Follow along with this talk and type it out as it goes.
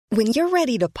When you're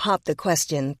ready to pop the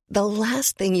question, the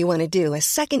last thing you want to do is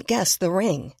second-guess the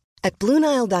ring. At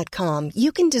BlueNile.com,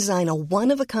 you can design a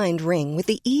one-of-a-kind ring with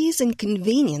the ease and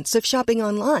convenience of shopping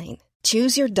online.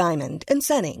 Choose your diamond and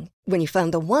setting. When you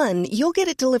find the one, you'll get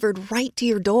it delivered right to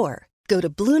your door. Go to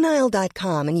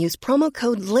BlueNile.com and use promo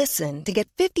code LISTEN to get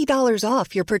 $50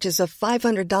 off your purchase of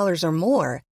 $500 or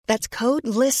more. That's code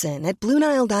LISTEN at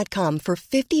BlueNile.com for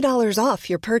 $50 off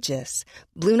your purchase.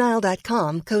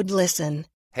 BlueNile.com, code LISTEN.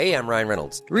 Hey, I'm Ryan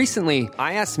Reynolds. Recently,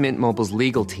 I asked Mint Mobile's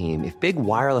legal team if big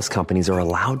wireless companies are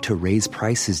allowed to raise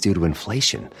prices due to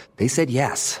inflation. They said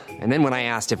yes. And then when I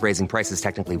asked if raising prices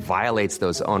technically violates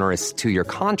those onerous two-year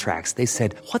contracts, they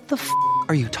said, "What the f***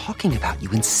 are you talking about,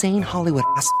 you insane Hollywood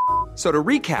ass?" So to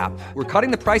recap, we're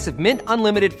cutting the price of Mint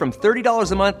Unlimited from $30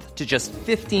 a month to just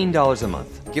 $15 a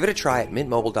month. Give it a try at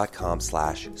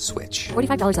mintmobile.com/switch.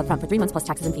 $45 up front for 3 months plus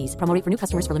taxes and fees. Promo rate for new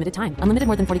customers for limited time. Unlimited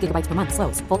more than 40 gigabytes per month.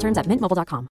 Slows full terms at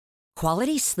mintmobile.com.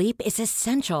 Quality sleep is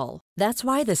essential. That's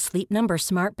why the Sleep Number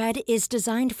Smart Bed is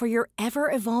designed for your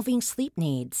ever-evolving sleep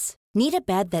needs. Need a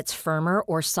bed that's firmer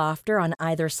or softer on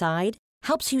either side?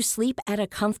 Helps you sleep at a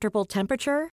comfortable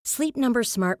temperature? Sleep Number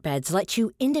Smart Beds let you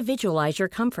individualize your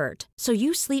comfort, so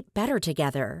you sleep better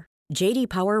together. J.D.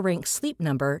 Power ranks Sleep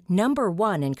Number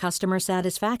 #1 in customer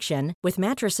satisfaction with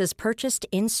mattresses purchased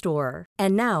in-store.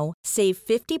 And now, save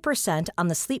 50% on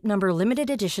the Sleep Number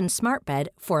Limited Edition Smart Bed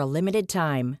for a limited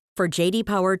time. For J.D.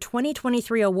 Power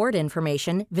 2023 award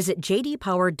information, visit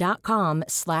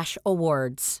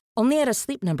jdpower.com/awards. Only at a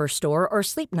Sleep Number store or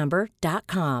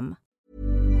sleepnumber.com.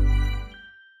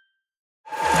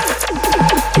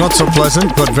 Not so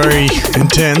pleasant, but very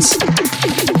intense.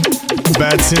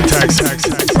 Bad syntax.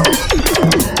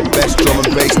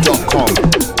 BestDrumAndBass.com.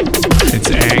 It's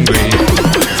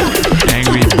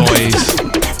angry boys.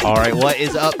 All right, what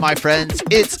is up, my friends?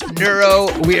 It's Neuro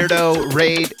Weirdo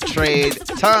Raid Trade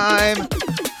time.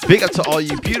 Big up to all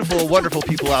you beautiful, wonderful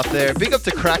people out there. Big up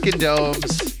to Kraken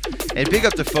Domes, and big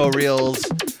up to Faux Reels,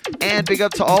 and big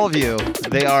up to all of you.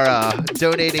 They are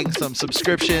donating some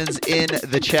subscriptions in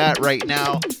the chat right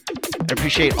now. I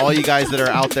appreciate all you guys that are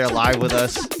out there live with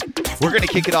us. We're going to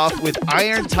kick it off with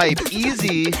Iron Type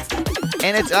Easy,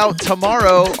 and it's out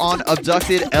tomorrow on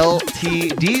Abducted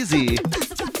LTDZ.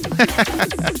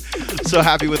 So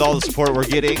happy with all the support we're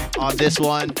getting on this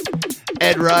one.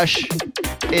 Ed Rush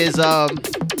is,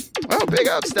 big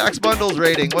up, Stacks Bundles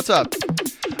rating. What's up?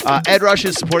 Ed Rush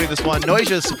is supporting this one.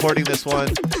 Noisia is supporting this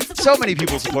one. So many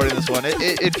people supporting this one.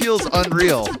 It feels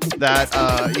unreal that,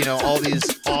 all these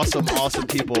awesome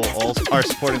people all are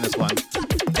supporting this one.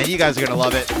 And you guys are going to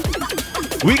love it.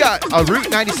 We got a Route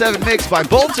 97 mix by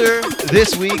Bolter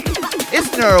this week.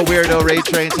 It's Neuro Weirdo Raid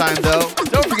Train time, though.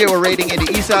 Don't forget we're raiding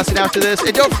into Assassin after this.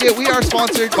 And don't forget we are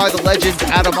sponsored by the legend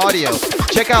Adam Audio.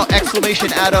 Check out Adam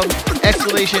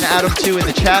 2 in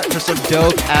the chat for some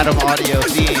dope Adam Audio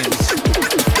themes.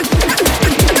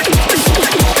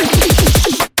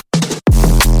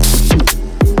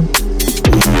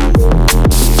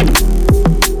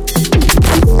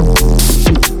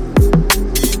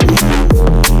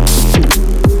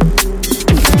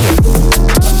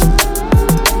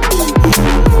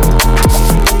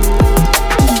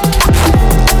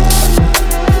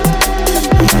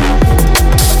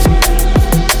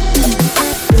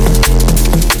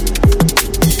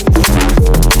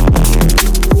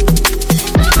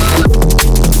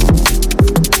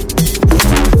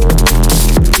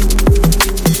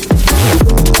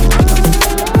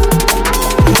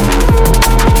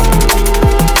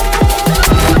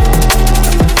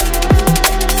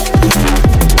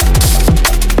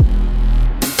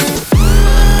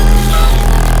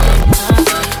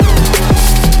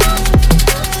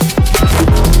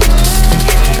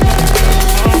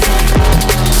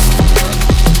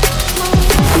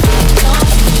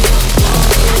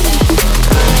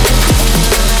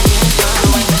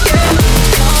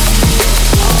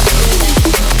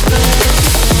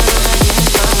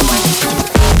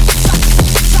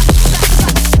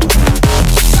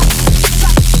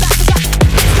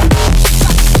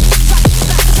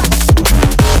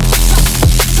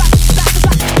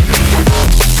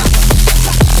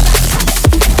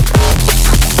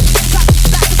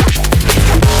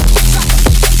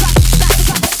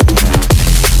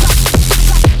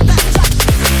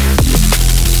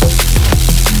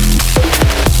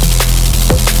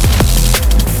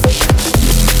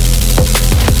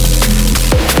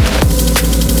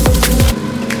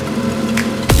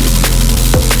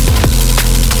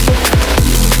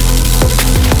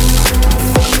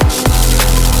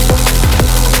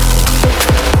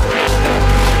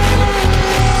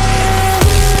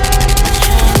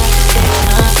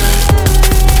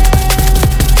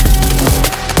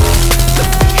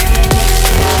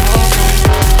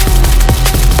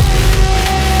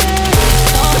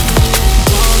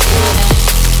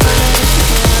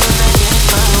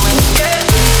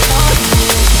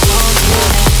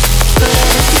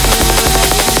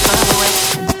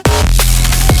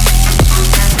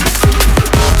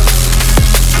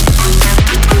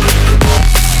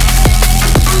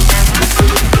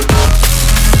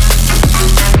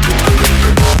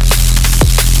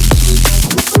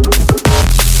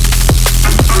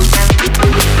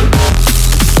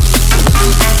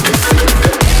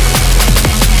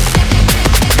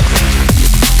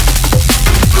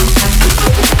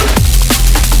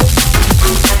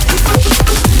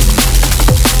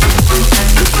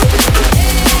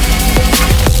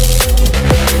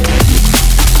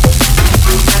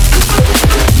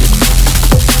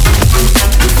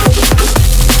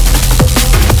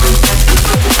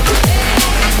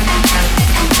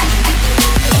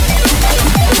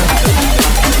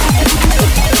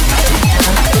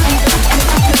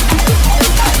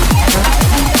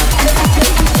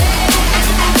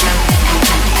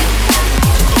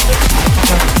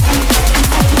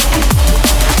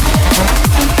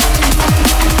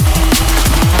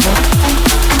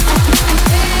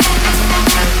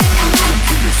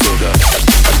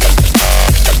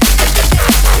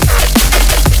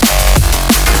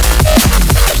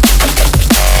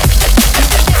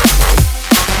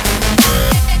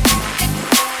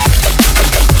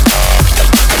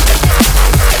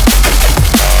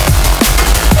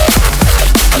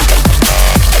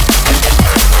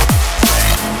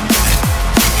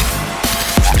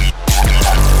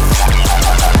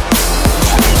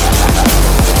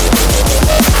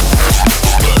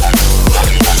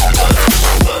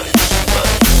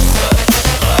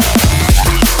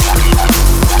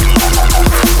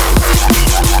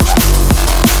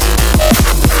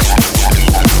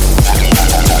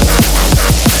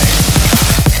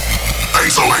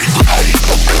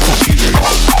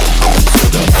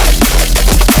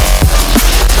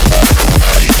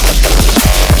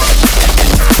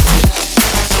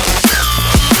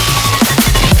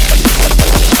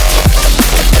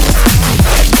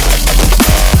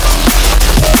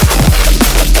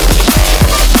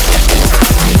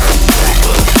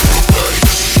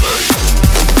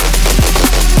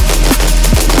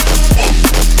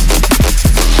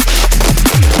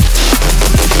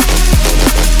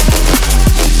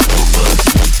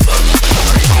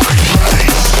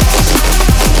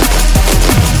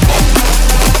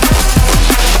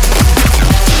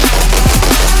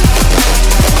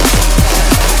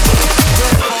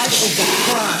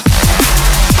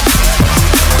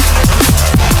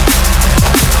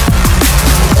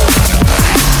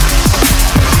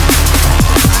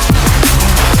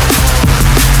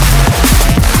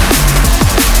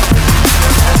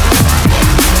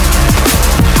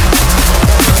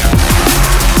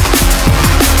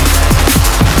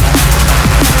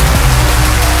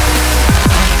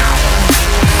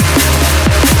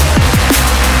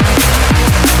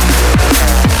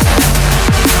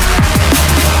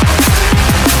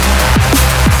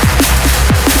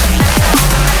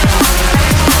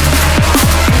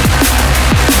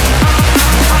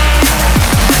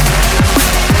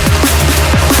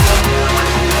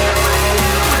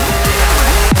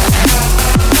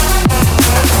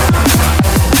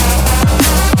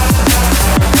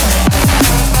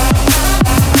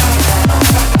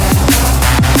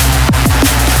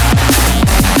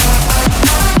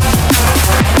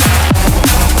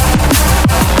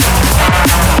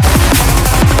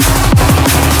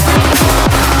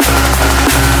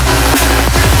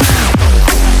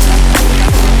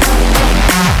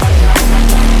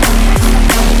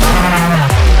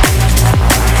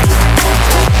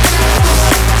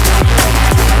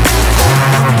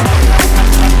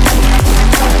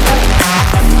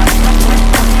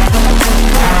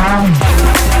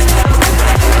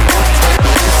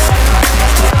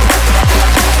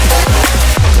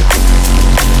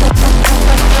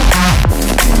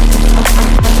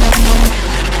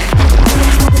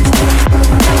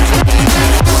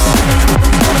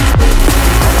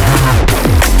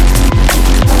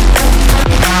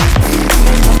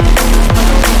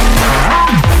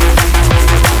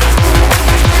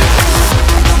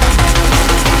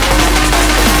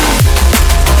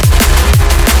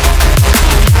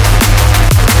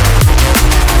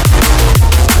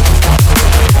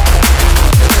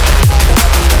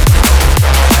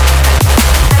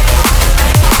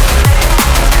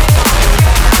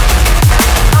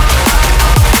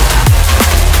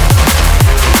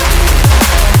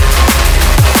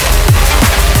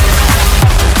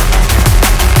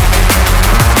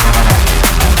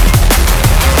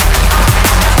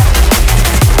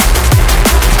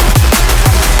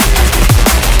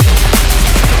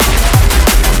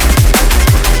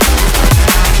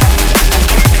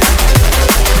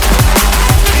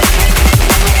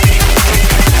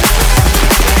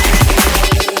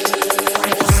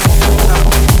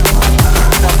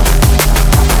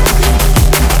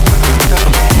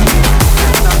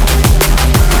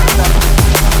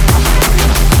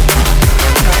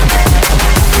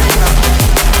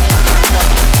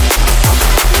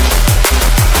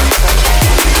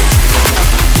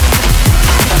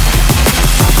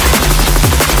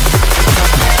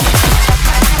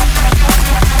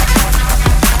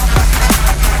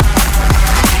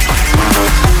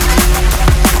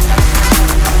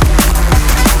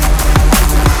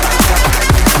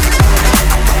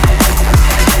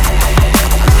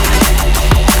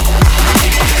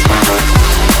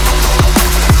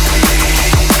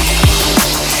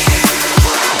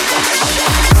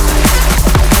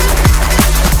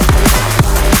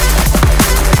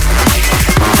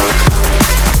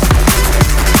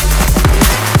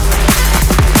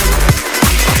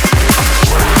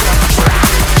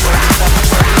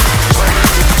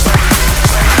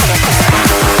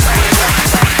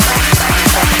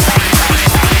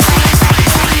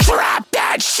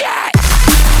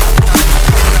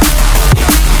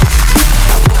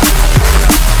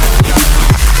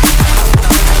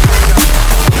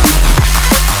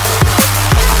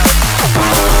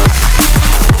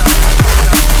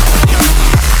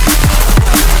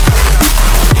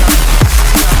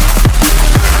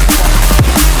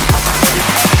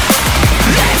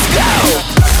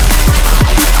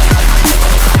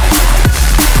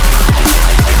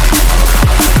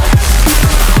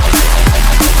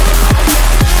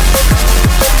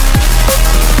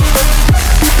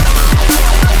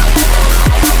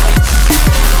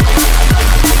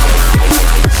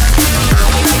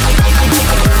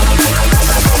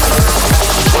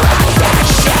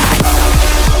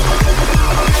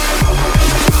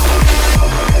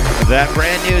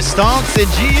 with Stonks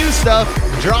and GU stuff.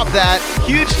 Drop that.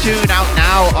 Huge tune out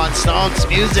now on Stonks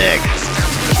Music.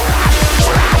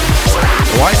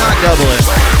 Why not double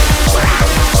it?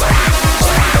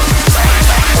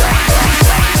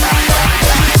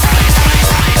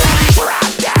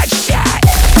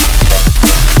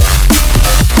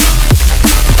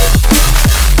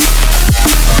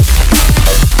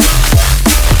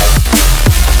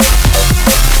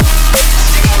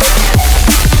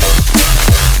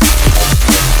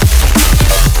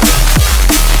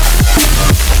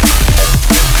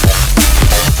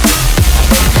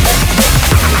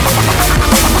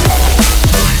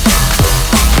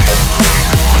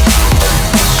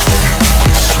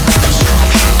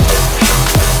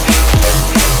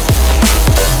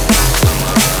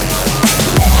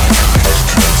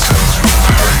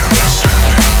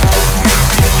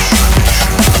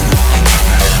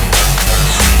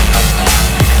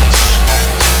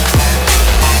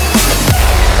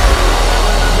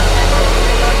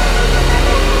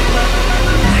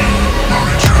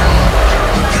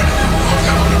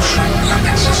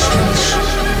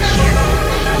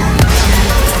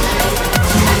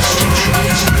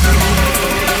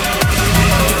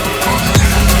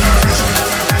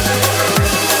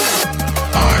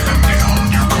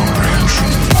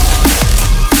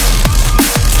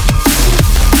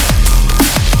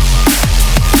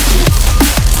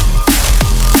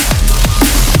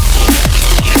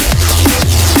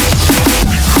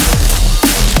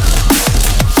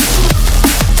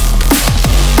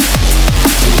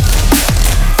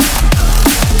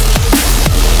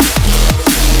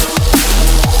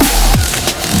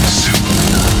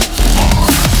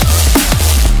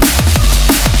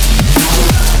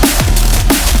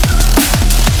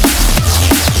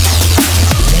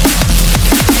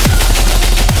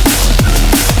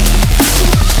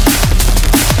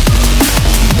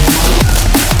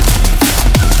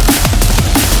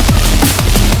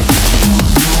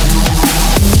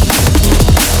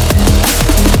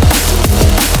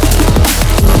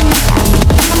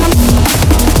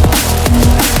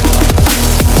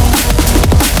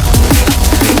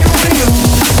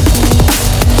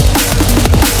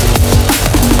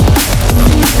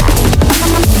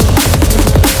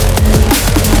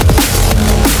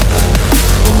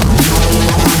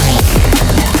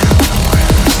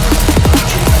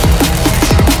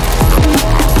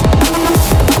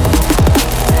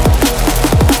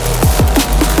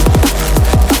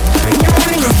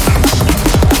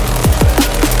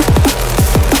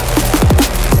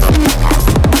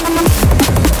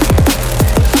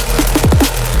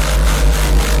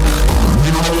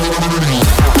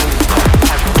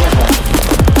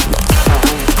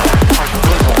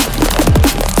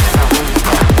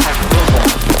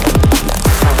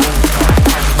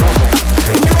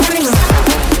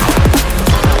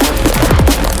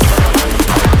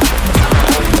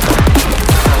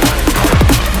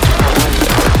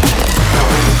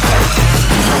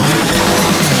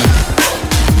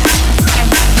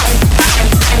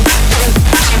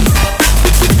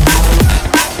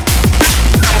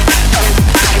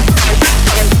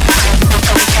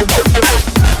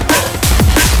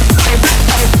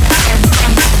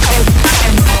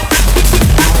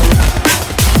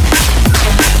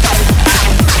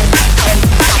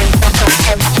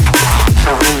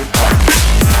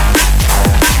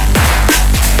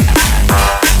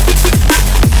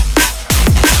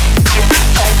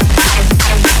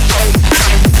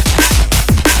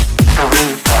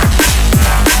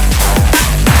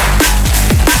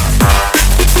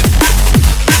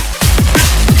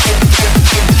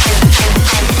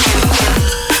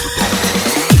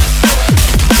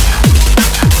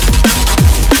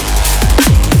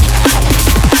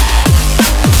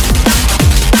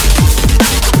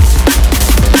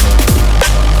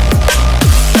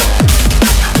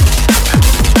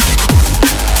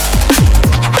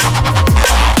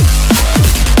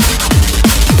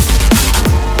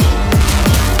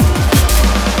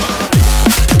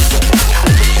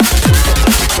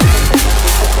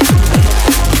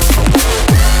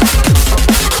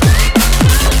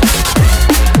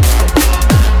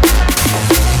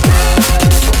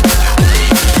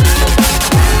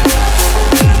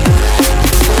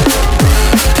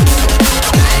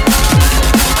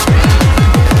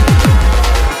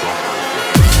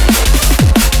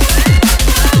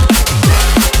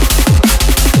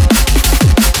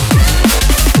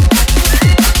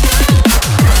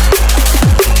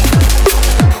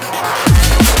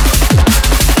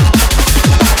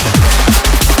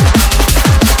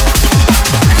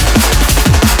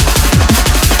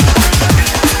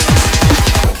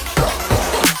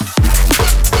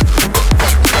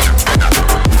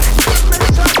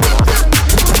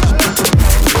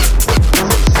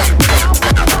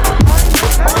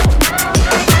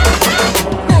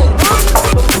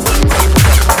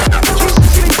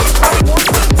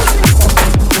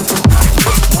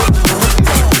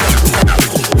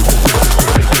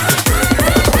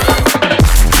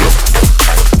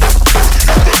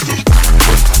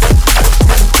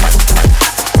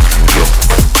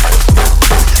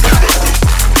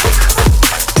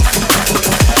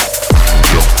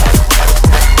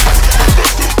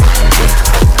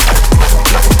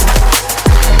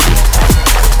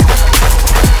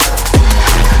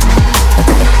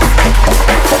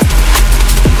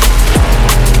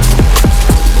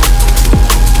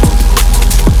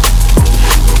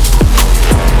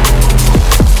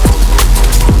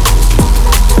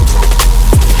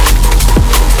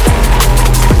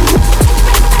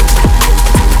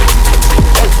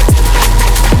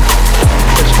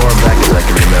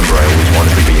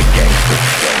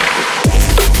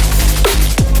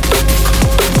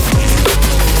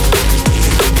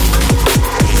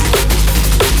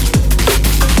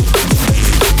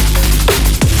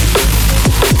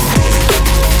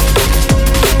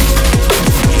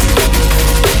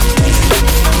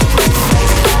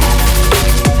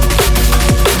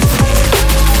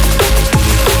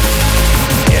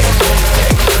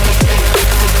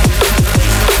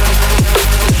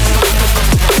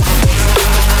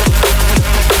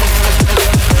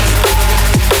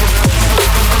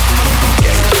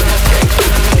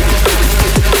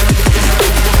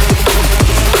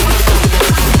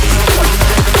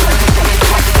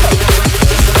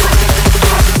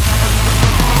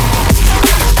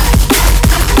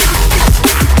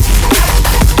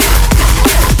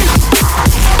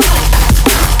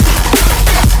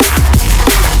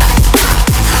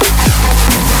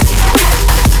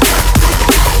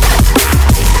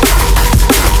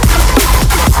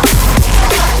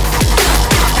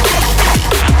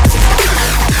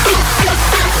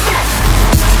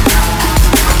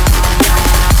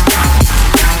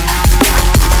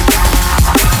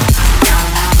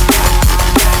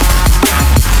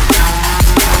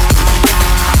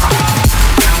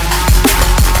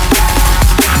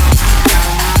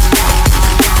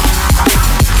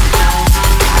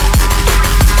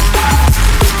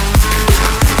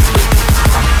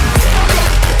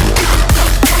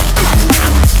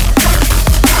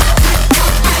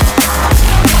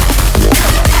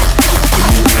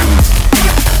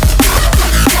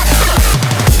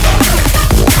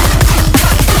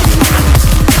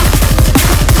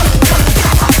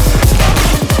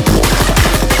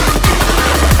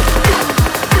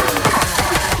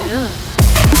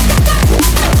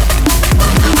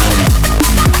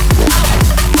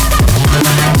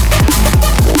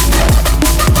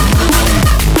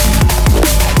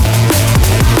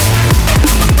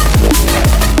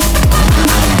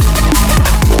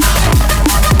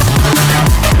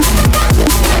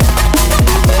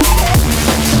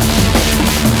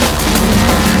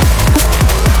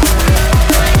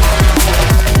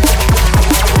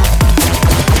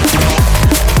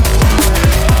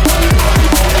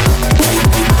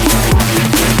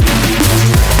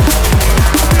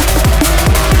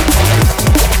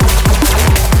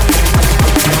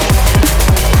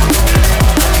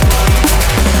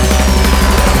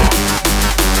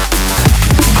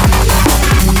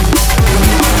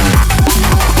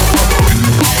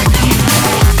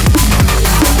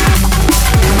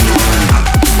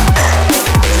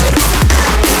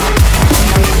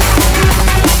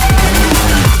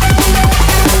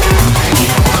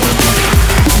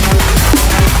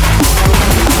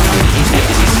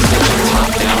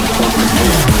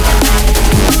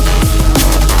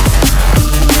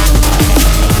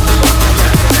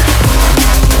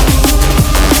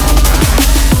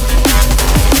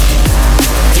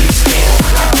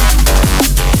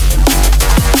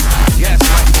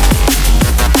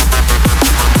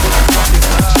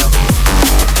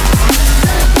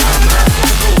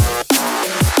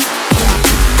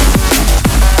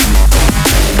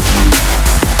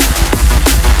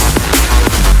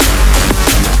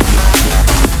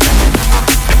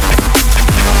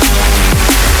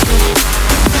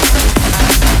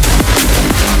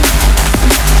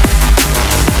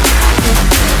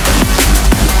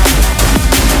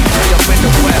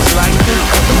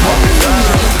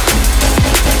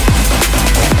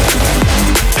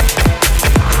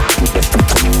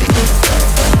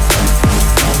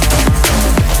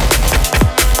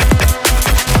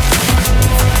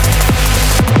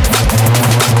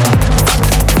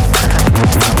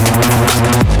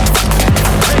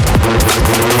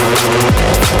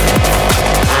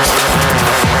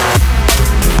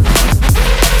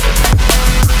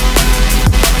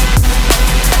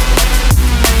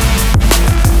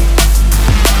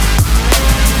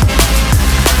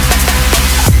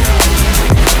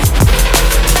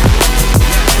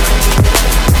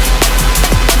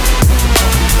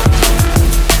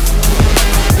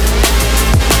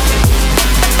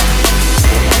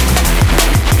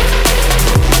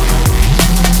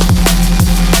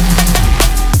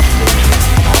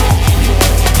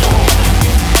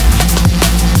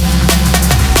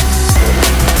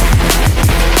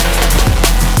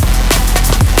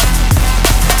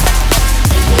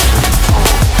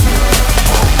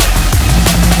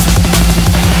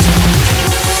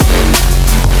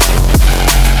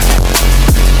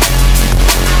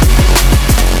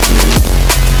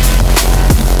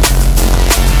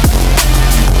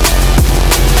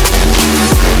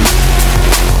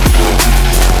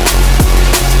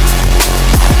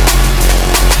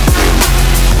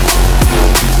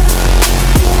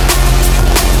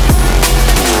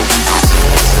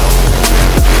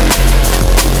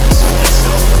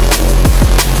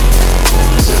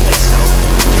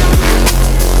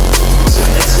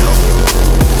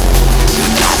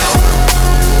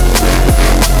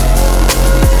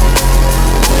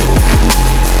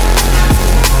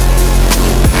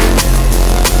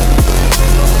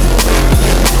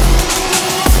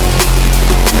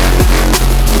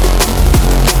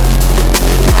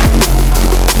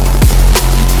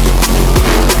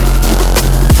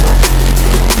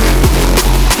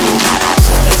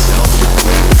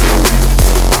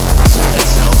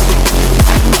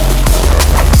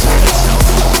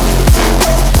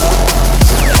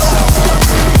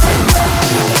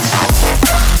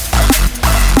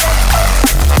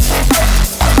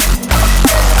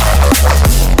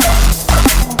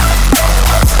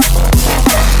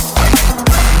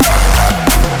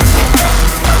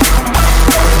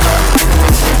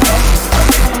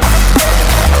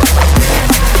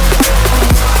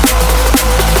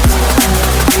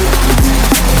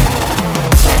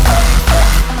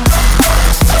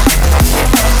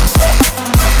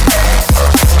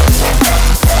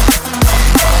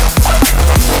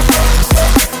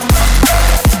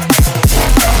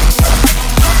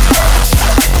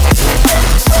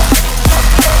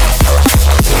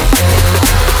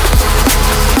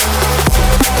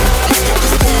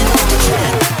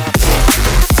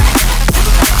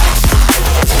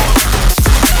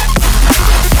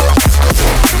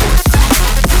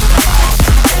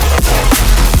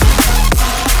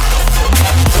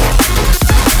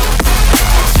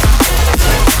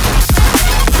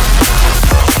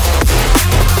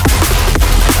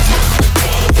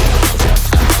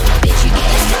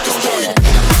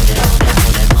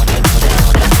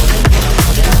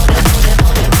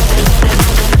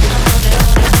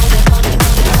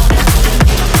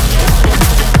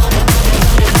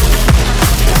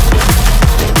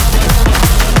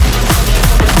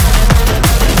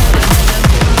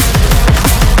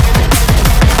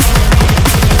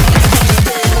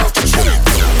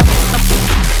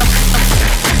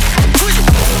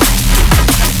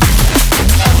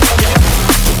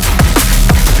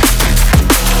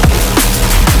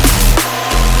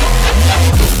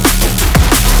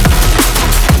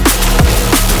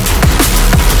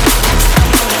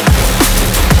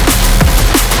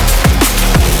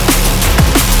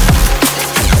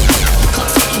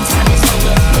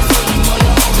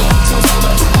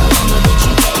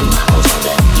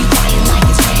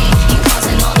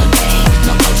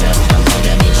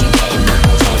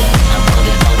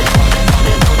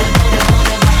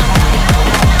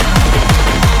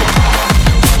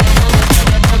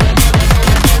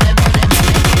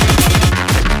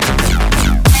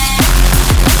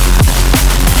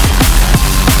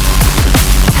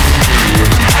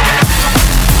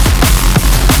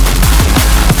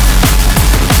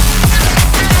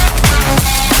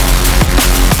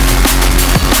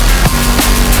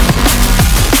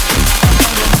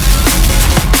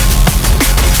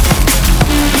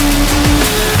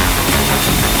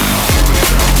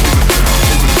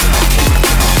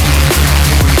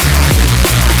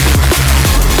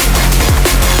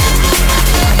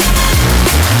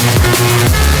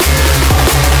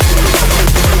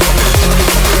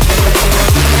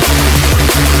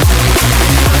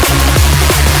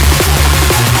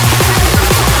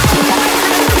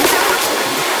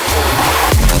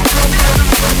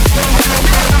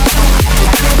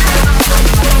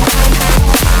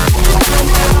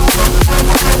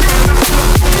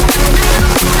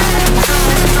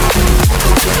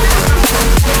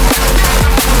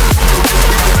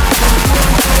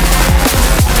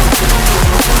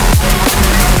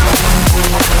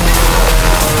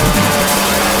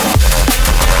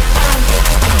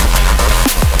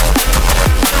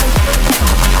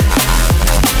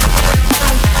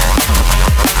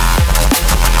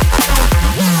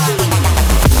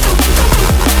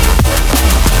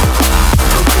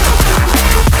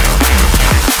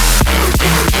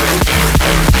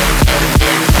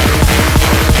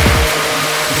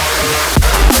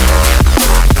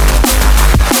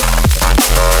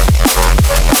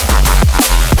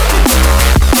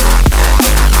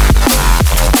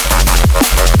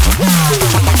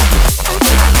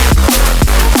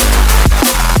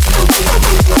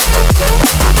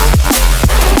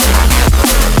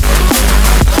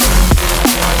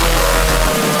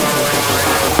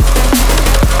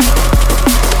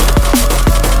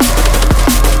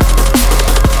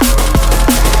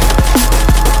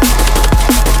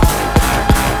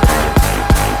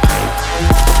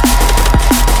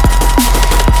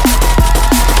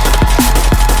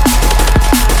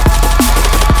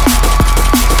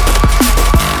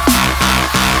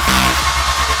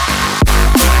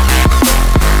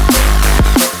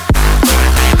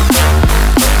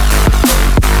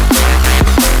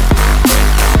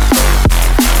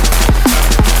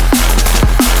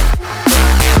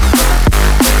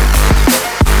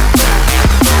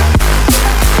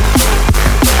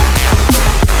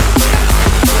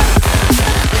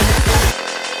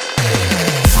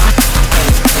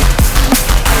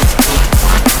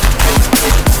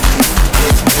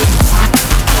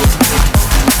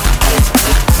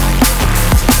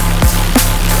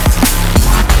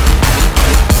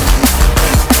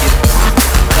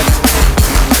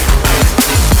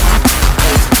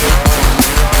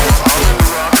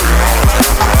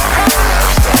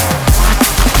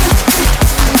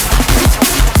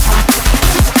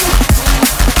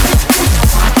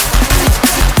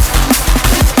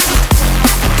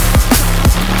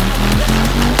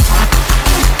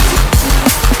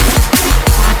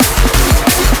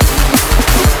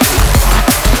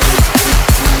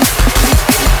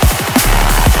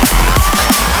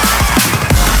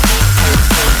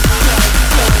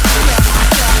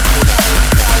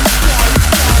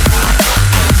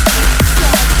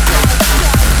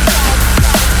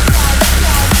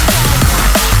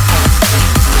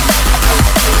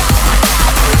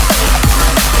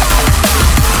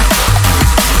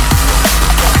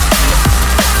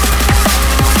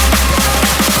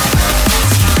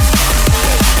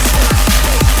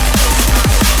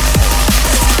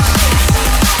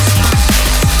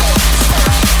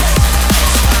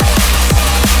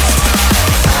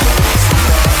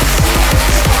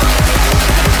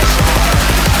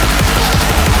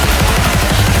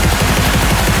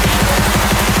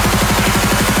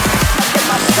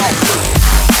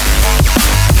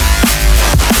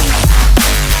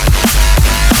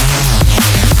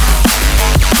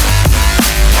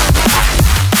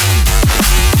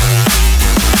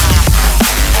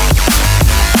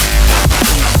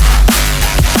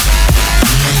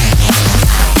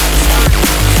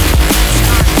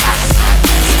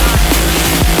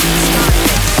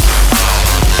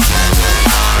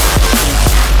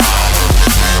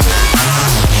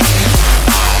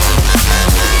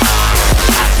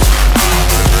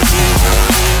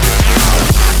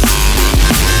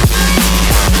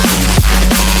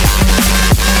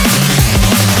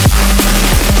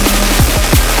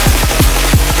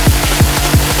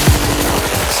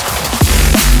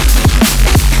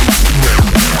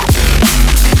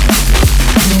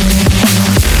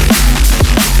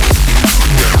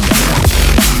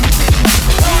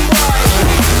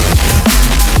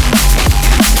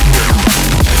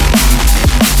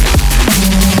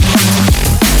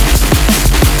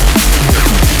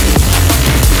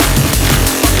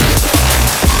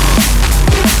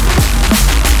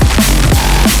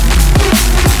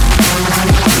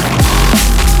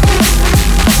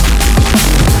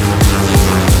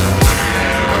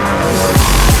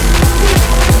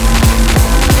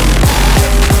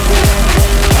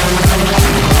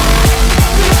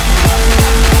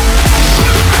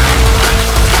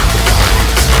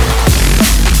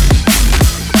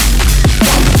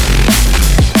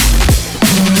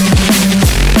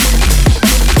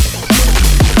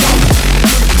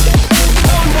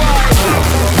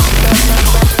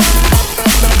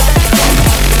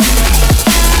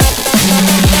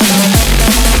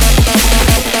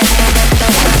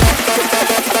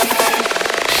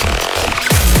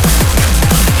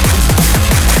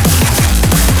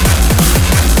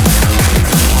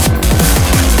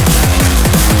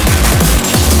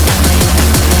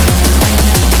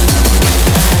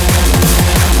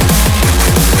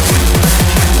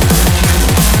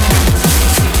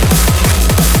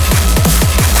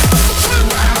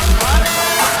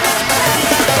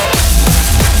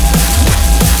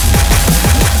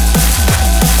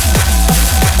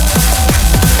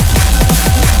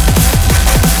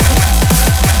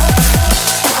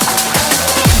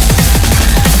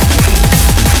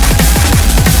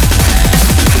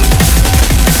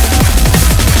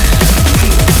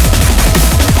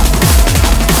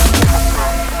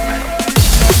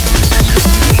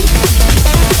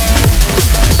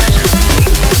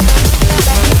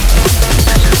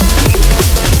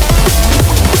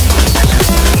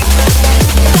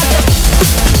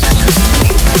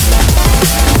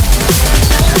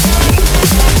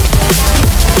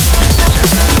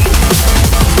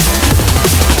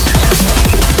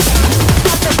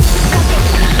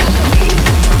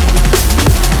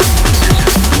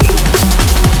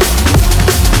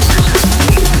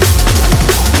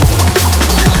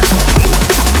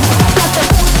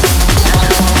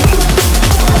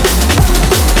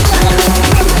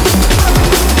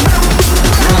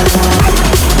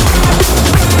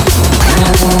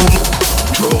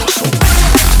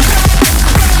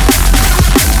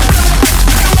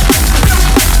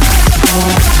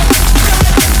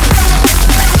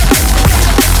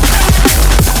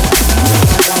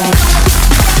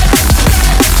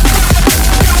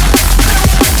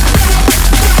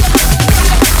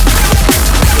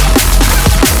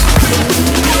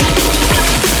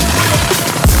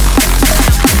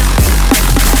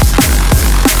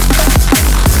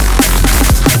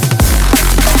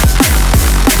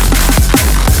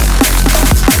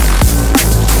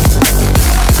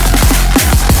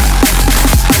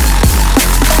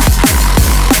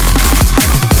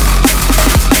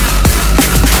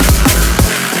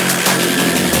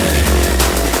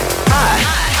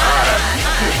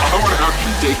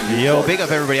 show. Big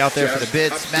up everybody out there for the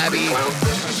bits. Mabby,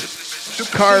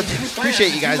 Carp,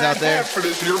 appreciate you guys out there.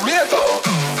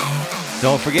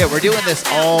 Don't forget, we're doing this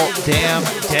all damn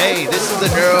day. This is the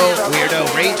Neuro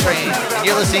Weirdo Ray Train. And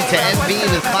you're listening to MV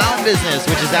with Clown Business,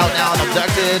 which is out now on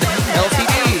Abducted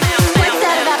LTD. What's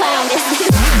that about Clown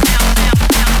Business?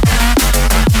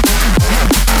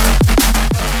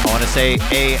 I want to say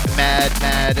a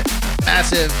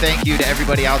massive thank you to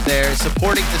everybody out there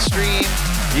supporting the stream.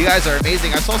 You guys are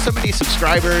amazing. I saw so many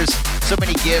subscribers, so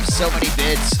many gifts, so many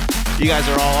bits. You guys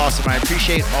are all awesome. I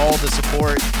appreciate all the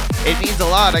support. It means a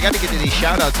lot. I got to get to these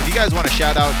shout outs. If you guys want a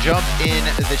shout out, jump in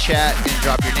the chat and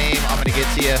drop your name. I'm going to get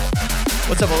to you.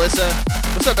 What's up, Alyssa?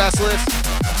 What's up, Basilisk?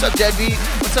 What's up, Deadbeat?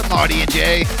 What's up, Marty and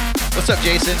Jay? What's up,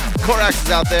 Jason? Corax is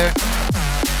out there.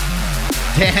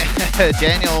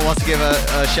 Daniel wants to give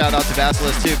a shout out to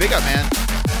Basilisk too. Big up, man.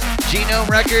 Genome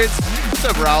Records. What's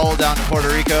up, Raul down in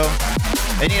Puerto Rico?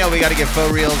 And you know we got to give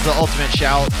Faux Reels the ultimate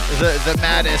shout. The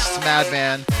maddest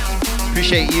madman.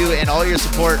 Appreciate you and all your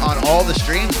support on all the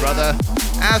streams, brother.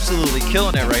 Absolutely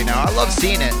killing it right now. I love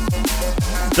seeing it.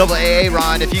 Double AA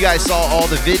Ron, if you guys saw all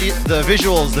the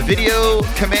visuals, the video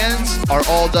commands are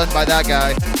all done by that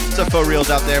guy. What's up, Faux Reels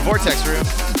out there? Vortex Room.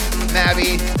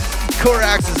 Mabby.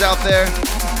 Corax is out there.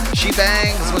 She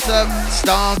Bangs. What's up?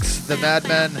 Stonks, the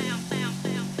Madman.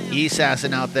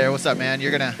 Assassin out there. What's up, man?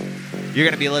 You're gonna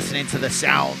be listening to the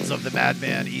sounds of the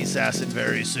Madman Assassin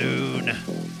very soon.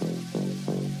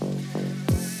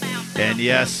 And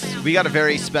yes, we got a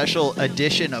very special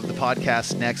edition of the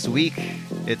podcast next week.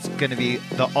 It's going to be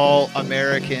the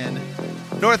All-American,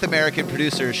 North American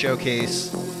Producer Showcase,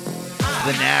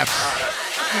 the NAPS.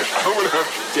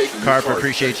 Carper,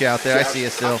 appreciate you out there. I see you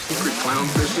still.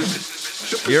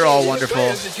 You're all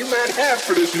wonderful.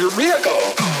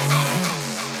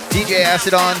 DJ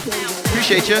Acidon,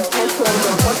 appreciate you. I'm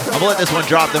going to let this one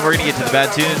drop, then we're going to get to the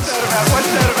bad tunes.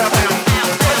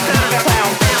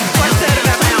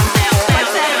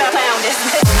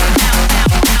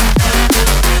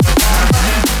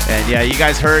 And yeah, you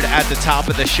guys heard at the top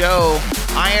of the show,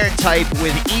 Iron Type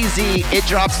with Easy. It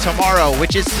drops tomorrow,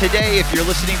 which is today if you're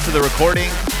listening to the recording.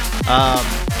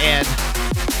 And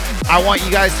I want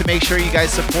you guys to make sure you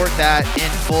guys support that in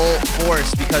full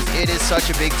force because it is such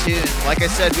a big tune. Like I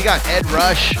said, we got Ed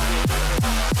Rush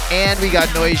and we got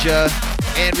Noisia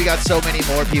and we got so many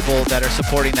more people that are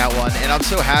supporting that one. And I'm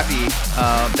so happy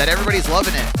that everybody's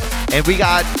loving it. And we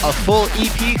got a full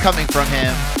EP coming from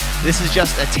him. This is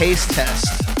just a taste test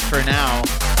for now.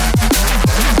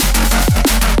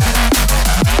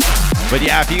 But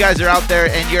yeah, if you guys are out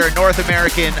there and you're a North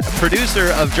American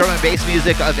producer of drum and bass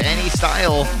music of any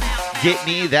style, get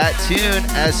me that tune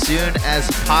as soon as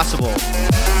possible.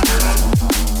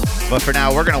 But for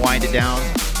now, we're going to wind it down.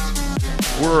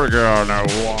 We're going to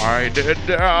wind it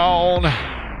down.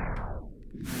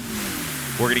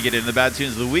 We're going to get into the bad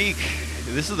tunes of the week.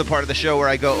 This is the part of the show where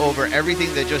I go over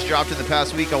everything that just dropped in the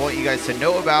past week. I want you guys to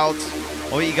know about. I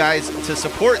want you guys to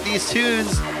support these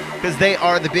tunes because they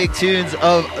are the big tunes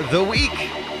of the week.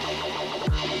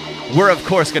 We're, of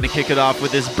course, going to kick it off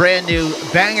with this brand new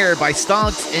banger by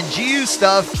Stonks and GU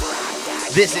Stuff.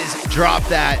 This is Drop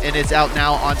That, and it's out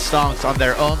now on Stonks on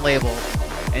their own label.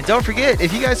 And don't forget,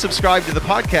 if you guys subscribe to the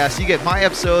podcast, you get my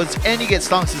episodes and you get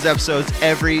Stonks' episodes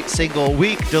every single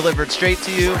week delivered straight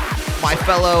to you. My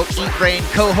fellow Eat Brain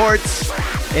cohorts.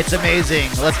 It's amazing.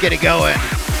 Let's get it going.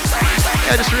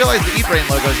 Yeah, I just realized the Eat Brain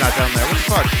logo's not down there. What the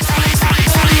fuck?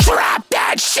 Drop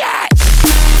that shit!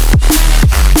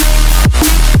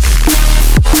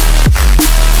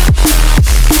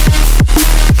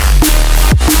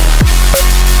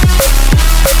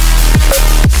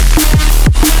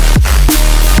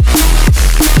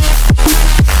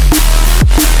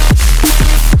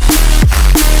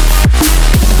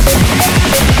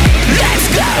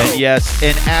 And yes,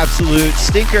 an absolute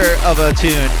stinker of a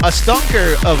tune, a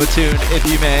stunker of a tune, if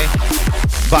you may,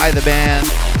 by the band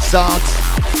Stonks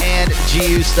and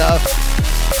GU Stuff.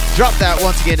 Drop That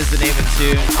once again is the name of the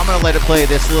tune. I'm going to let it play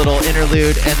this little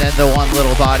interlude and then the one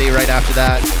little body right after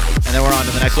that. And then we're on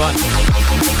to the next one.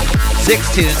 6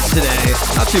 tunes today.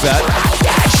 Not too bad.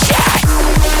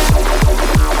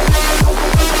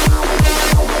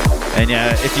 And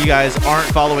yeah, if you guys aren't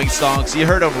following Stonks, you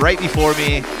heard them right before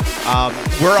me.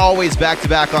 We're always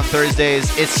back-to-back on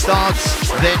Thursdays. It's Stonks,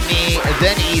 then me,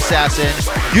 then Assassin.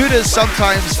 Yuda's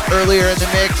sometimes earlier in the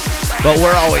mix, but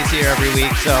we're always here every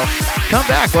week, so come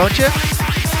back, won't you?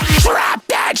 Drop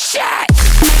that shit!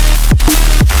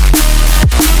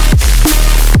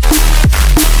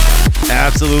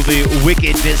 Absolutely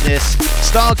wicked business.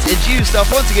 Stonks and GU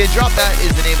Stuff. Once again, Drop That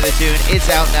is the name of the tune. It's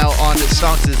out now on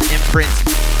Stonks' Imprint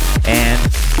And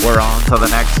we're on to the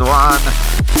next one.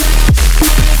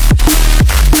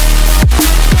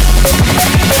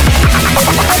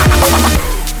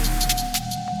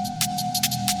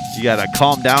 You gotta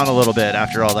calm down a little bit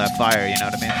after all that fire, you know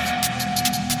what I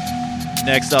mean?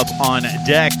 Next up on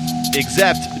deck,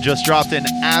 Except just dropped an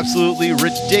absolutely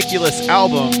ridiculous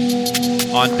album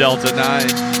on Delta 9.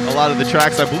 A lot of the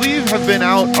tracks, I believe, have been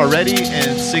out already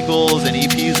in singles and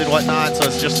EPs and whatnot, so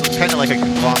it's just kind of like a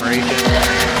conglomeration.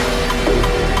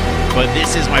 But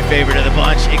this is my favorite of the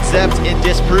bunch, Except and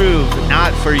Disprove,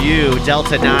 Not For You,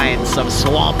 Delta 9, some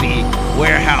swampy,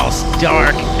 warehouse,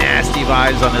 dark, nasty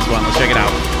vibes on this one. Let's check it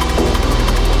out.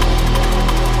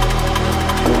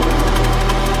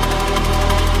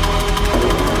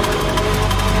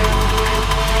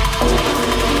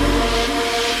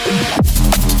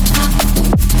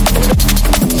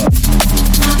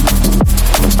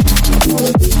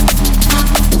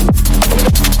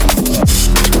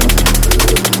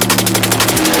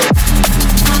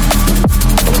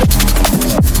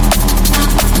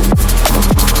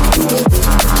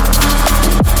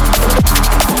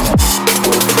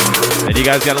 You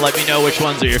guys got to let me know which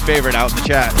ones are your favorite out in the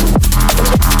chat.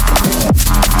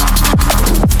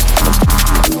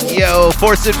 Yo,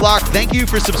 Forced Block, thank you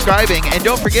for subscribing. And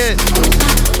don't forget,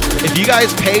 if you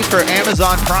guys pay for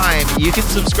Amazon Prime, you can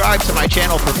subscribe to my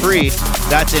channel for free.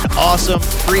 That's an awesome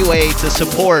free way to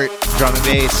support drum and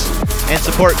bass and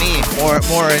support me, more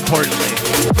importantly.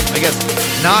 I guess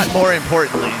not more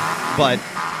importantly, but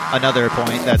another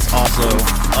point that's also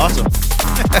awesome.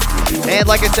 And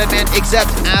like I said, man, Except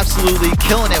absolutely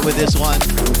killing it with this one.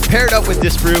 Paired up with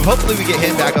Disprove. Hopefully we get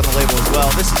him back on the label as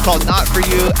well. This is called Not For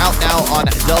You, out now on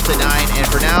Delta 9. And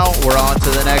for now, we're on to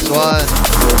the next one.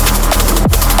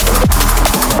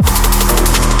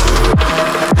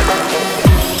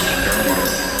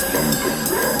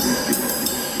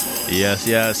 Yes,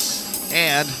 yes.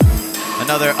 And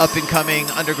another up-and-coming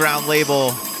underground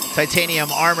label,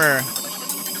 Titanium Armor.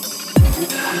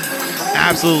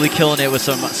 Absolutely killing it with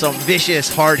some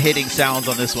vicious, hard-hitting sounds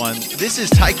on this one. This is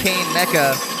Tycane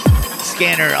Mecha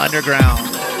Scanner Underground,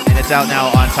 and it's out now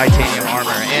on Titanium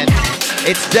Armor. And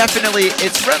it's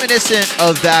reminiscent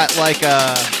of that like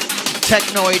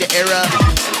Technoid era,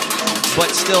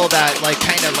 but still that like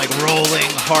kind of like rolling,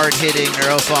 hard-hitting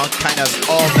neurofunk kind of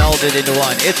all melded into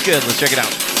one. It's good. Let's check it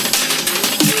out.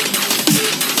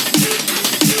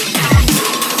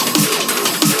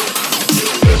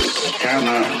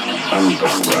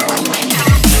 Underground.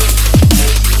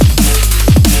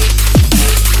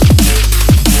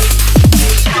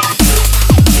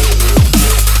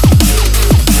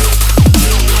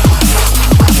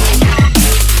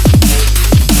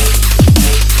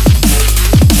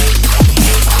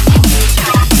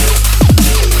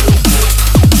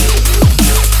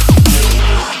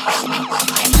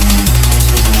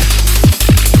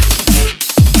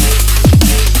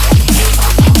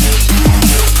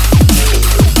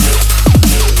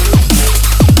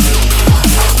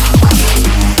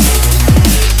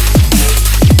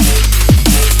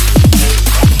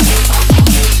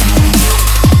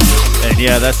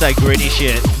 Yeah, that's that gritty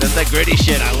shit. That's that gritty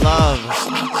shit I love.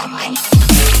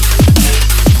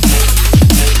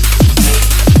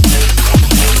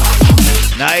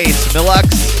 Nice, Milux.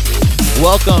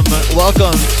 Welcome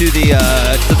to the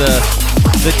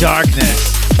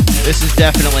darkness. This is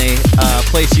definitely a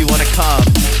place you want to come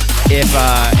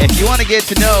if you want to get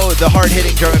to know the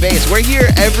hard-hitting drum and bass. We're here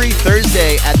every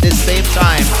Thursday at this same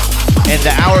time, and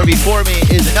the hour before me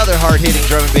is another hard-hitting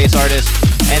drum and bass artist.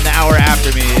 And the hour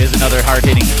after me is another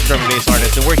hard-hitting drum and bass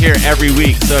artist. And we're here every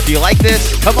week. So if you like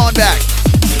this, come on back.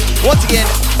 Once again,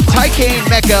 Tycane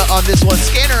Mecha on this one.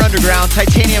 Scanner Underground.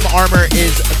 Titanium Armor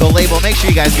is the label. Make sure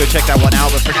you guys go check that one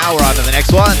out. But for now, we're on to the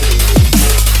next one.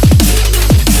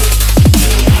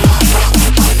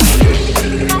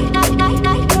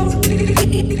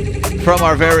 From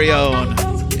our very own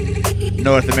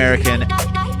North American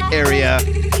area.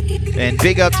 And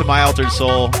big up to My Altered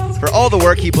Soul for all the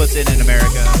work he puts in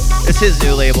America. It's his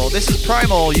new label. This is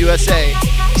Primal USA.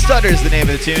 Stutter's the name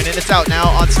of the tune, and it's out now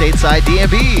on Stateside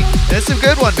DMB. And it's a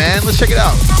good one, man. Let's check it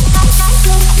out.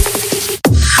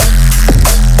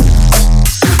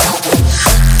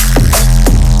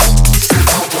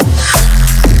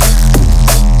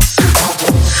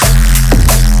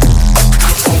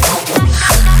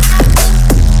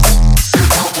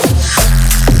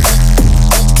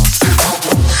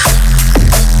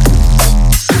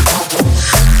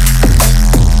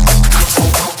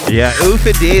 Yeah, oof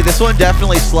indeed. This one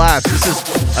definitely slaps. This is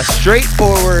a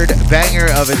straightforward banger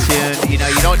of a tune. You know,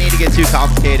 you don't need to get too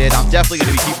complicated. I'm definitely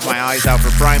going to be keeping my eyes out for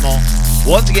Primal.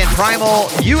 Once again, Primal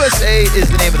USA is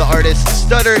the name of the artist.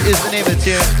 Stutter is the name of the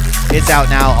tune. It's out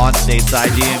now on Stateside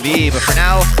DMV. But for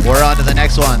now, we're on to the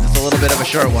next one. It's a little bit of a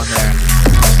short one there.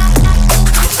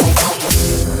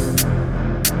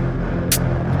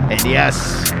 And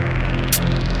yes,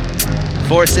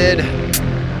 Forced.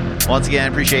 Once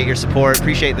again, appreciate your support.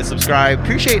 Appreciate the subscribe.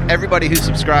 Appreciate everybody who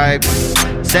subscribed,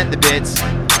 sent the bits,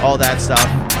 all that stuff.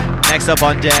 Next up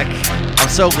on deck, I'm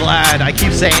so glad, I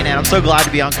keep saying it, I'm so glad to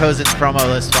be on Kozen's promo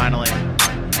list finally.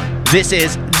 This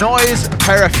is Noise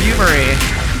Perfumery.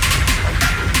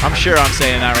 I'm sure I'm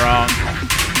saying that wrong.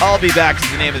 I'll Be Back is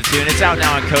the name of the tune. It's out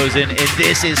now on Kozen, and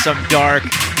this is some dark,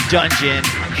 dungeon,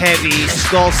 heavy,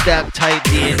 skull step type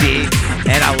D&D,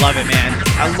 and I love it, man.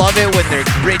 I love it when they're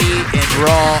gritty and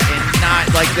raw and not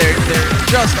like they're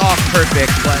just off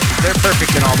perfect, but they're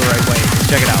perfect in all the right ways.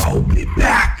 Check it out. I'll be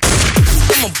back.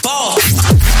 I'm a ball.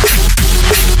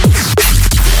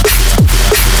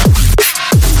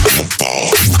 I'm a ball.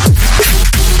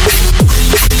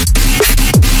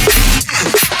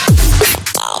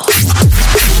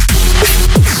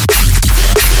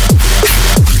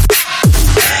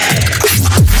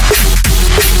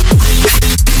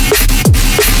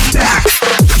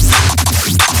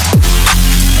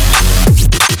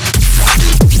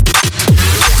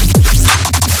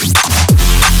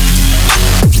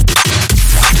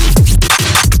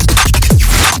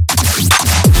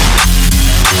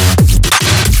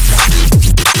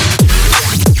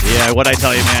 What I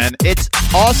tell you, man, it's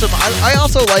awesome. I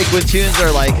also like when tunes are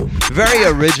like very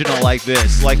original like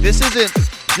this. Like this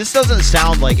doesn't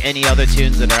sound like any other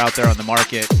tunes that are out there on the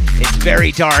market. It's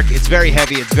very dark, it's very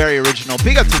heavy, it's very original.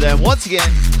 Big up to them. Once again,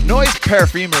 Noise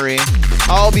Perfumery.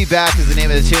 I'll Be Back is the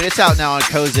name of the tune. It's out now on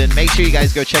Kozen. Make sure you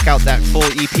guys go check out that full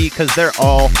EP because they're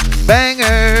all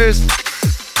bangers.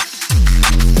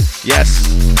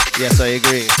 Yes, I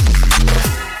agree.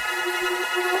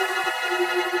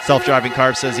 Self-Driving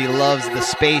Carb says he loves the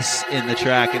space in the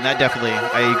track, and that definitely,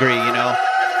 I agree, you know.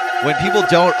 When people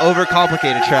don't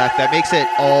overcomplicate a track, that makes it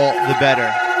all the better.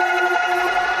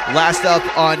 Last up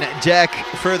on deck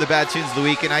for the Bad Tunes of the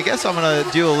Week, and I guess I'm going to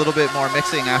do a little bit more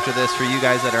mixing after this for you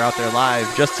guys that are out there live,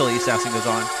 just till East Assing goes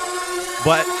on.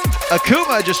 But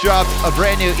Akuma just dropped a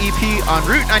brand new EP on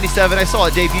Route 97. I saw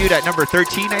it debuted at number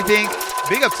 13, I think.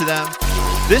 Big up to them.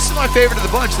 This is my favorite of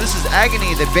the bunch. This is Agony,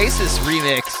 the bassist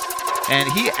remix. And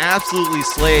he absolutely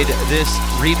slayed this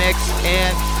remix.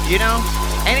 And, you know,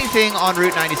 anything on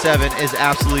Route 97 is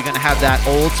absolutely going to have that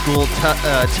old school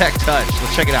tech touch.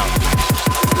 Let's check it out.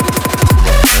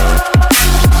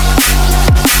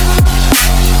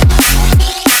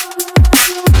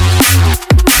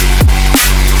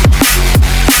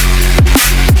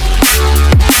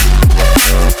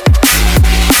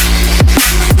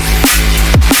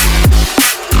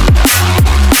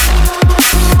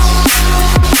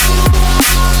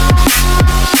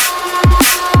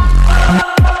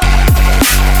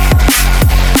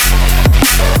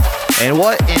 And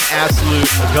what an absolute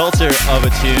belter of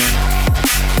a tune.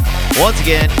 Once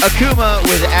again, Akuma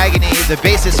with Agony, the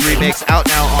bassist remix, out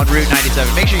now on Route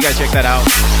 97. Make sure you guys check that out.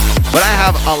 But I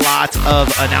have a lot of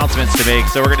announcements to make,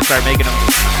 so we're going to start making them.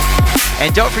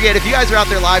 And don't forget, if you guys are out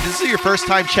there live, this is your first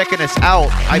time checking us out,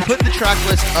 I put the track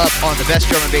list up on the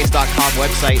bestdrumandbass.com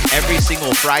website every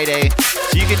single Friday,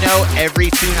 so you can know every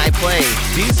tune I play.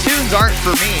 These tunes aren't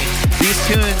for me. These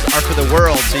tunes are for the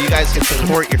world, so you guys can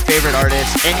support your favorite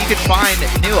artists, and you can find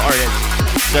new artists.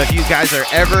 So if you guys are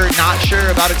ever not sure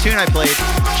about a tune I played,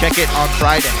 check it on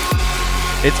Friday.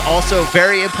 It's also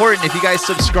very important, if you guys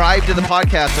subscribe to the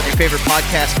podcast on your favorite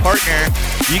podcast partner,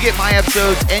 you get my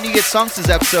episodes and you get Songs'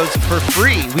 episodes for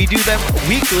free. We do them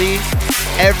weekly,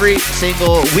 every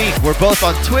single week. We're both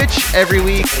on Twitch every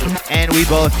week, and we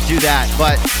both do that.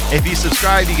 But if you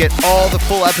subscribe, you get all the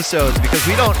full episodes, because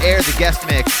we don't air the guest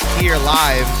mix here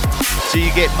live. So you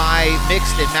get my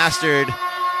mixed and mastered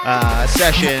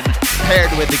session paired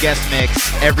with the guest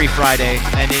mix every Friday,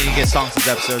 and then you get Songs'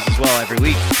 episodes as well every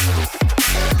week.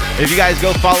 If you guys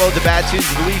go follow the Bad Tunes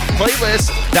of the Week playlist,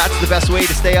 that's the best way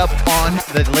to stay up on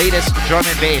the latest drum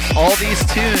and bass. All these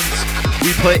tunes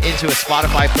we put into a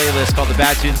Spotify playlist called the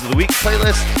Bad Tunes of the Week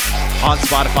playlist on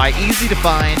Spotify. Easy to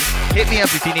find. Hit me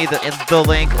up if you need the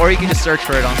link, or you can just search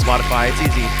for it on Spotify. It's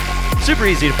easy. Super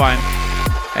easy to find.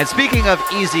 And speaking of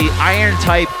easy, Iron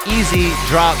Type Easy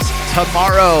drops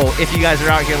tomorrow. If you guys are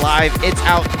out here live, it's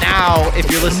out now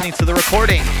if you're listening to the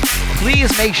recording.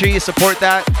 Please make sure you support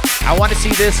that. I want to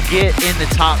see this get in the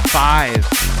top 5.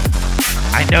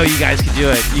 I know you guys can do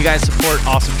it. You guys support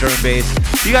awesome drum and bass.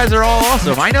 You guys are all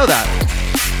awesome. I know that.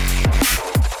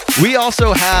 We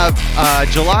also have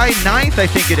July 9th, I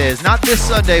think it is. Not this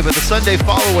Sunday, but the Sunday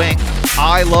following.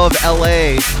 I Love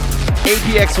LA,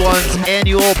 APX1's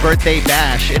annual birthday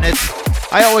bash. And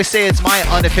I always say it's my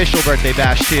unofficial birthday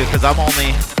bash too, because I'm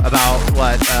only about,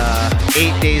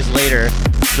 8 days later,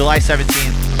 July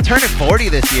 17th, turning 40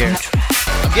 this year.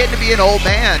 I'm getting to be an old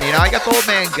man, I got the old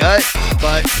man gut,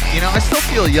 but, I still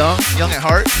feel young at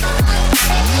heart.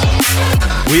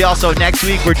 We also, next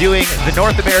week, we're doing the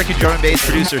North American Drum and Bass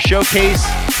Producer Showcase,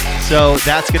 so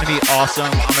that's going to be awesome.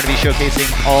 I'm going to be showcasing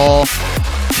all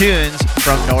tunes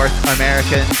from North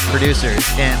American producers,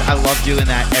 and I love doing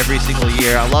that every single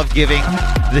year. I love giving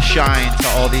the shine to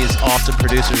all these awesome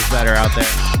producers that are out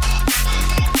there.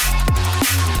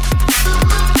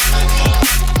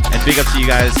 And big up to you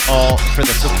guys all for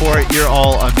the support. You're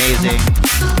all amazing.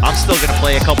 I'm still going to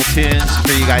play a couple tunes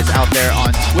for you guys out there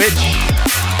on Twitch.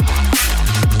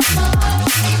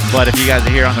 But if you guys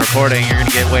are here on the recording, you're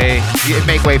going to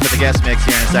make way for the guest mix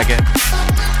here in a second.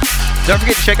 Don't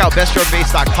forget to check out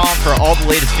bestdrumandbass.com for all the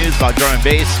latest news about drum and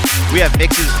bass. We have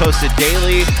mixes posted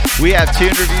daily. We have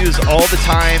tune reviews all the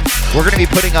time. We're going to be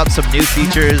putting up some new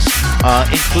features,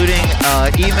 including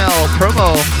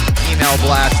promo email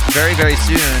blast very, very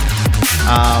soon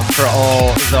for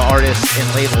all the artists and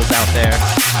labels out there,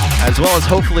 as well as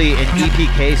hopefully an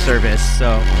EPK service.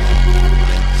 So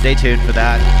stay tuned for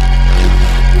that.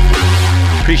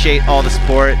 Appreciate all the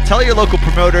support. Tell your local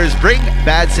promoters, bring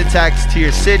Bad Syntax to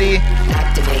your city.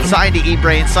 Signed to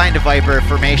Eatbrain, signed to Viper,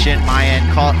 Formation, Mayan,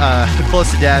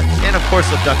 Close to Death, and of course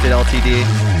Abducted LTD.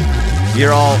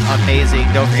 You're all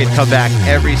amazing. Don't forget to come back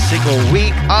every single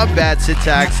week. I'm Bad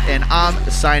Syntax, and I'm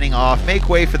signing off. Make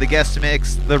way for the guest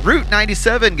mix, the Route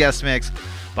 97 guest mix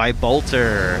by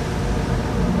Bolter.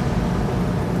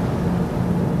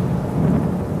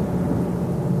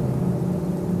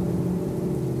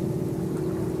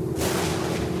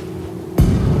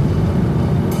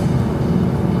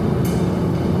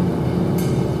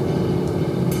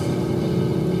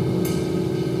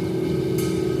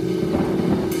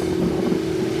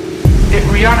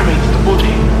 Reanimates the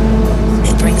body.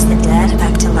 It brings the dead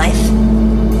back to life.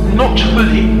 Not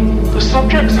fully. The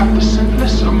subjects have the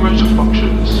simplest of motor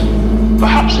functions.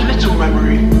 Perhaps a little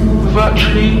memory,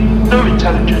 virtually no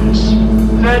intelligence.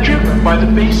 They're driven by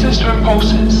the basest of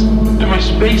impulses, the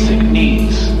most basic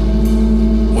needs.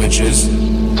 Which is?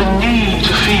 The need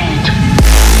to feed.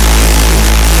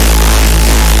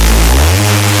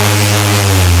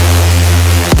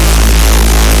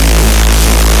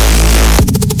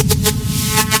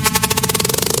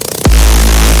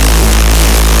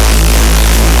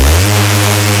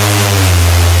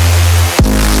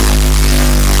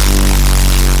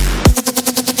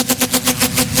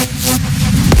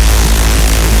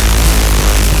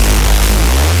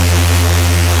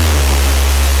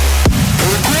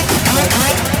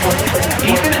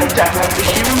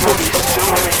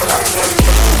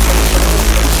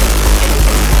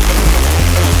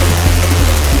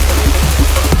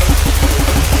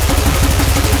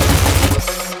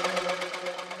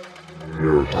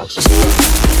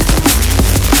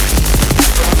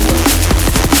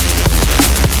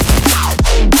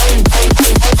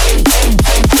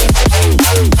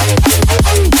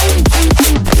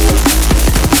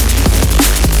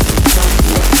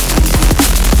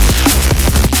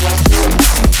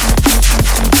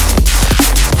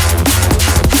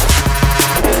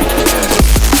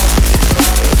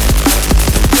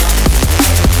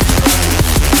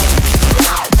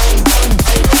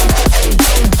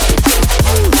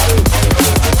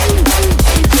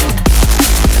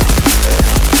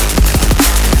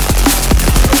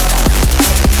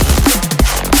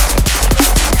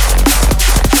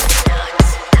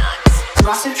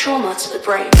 Trauma to the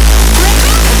brain.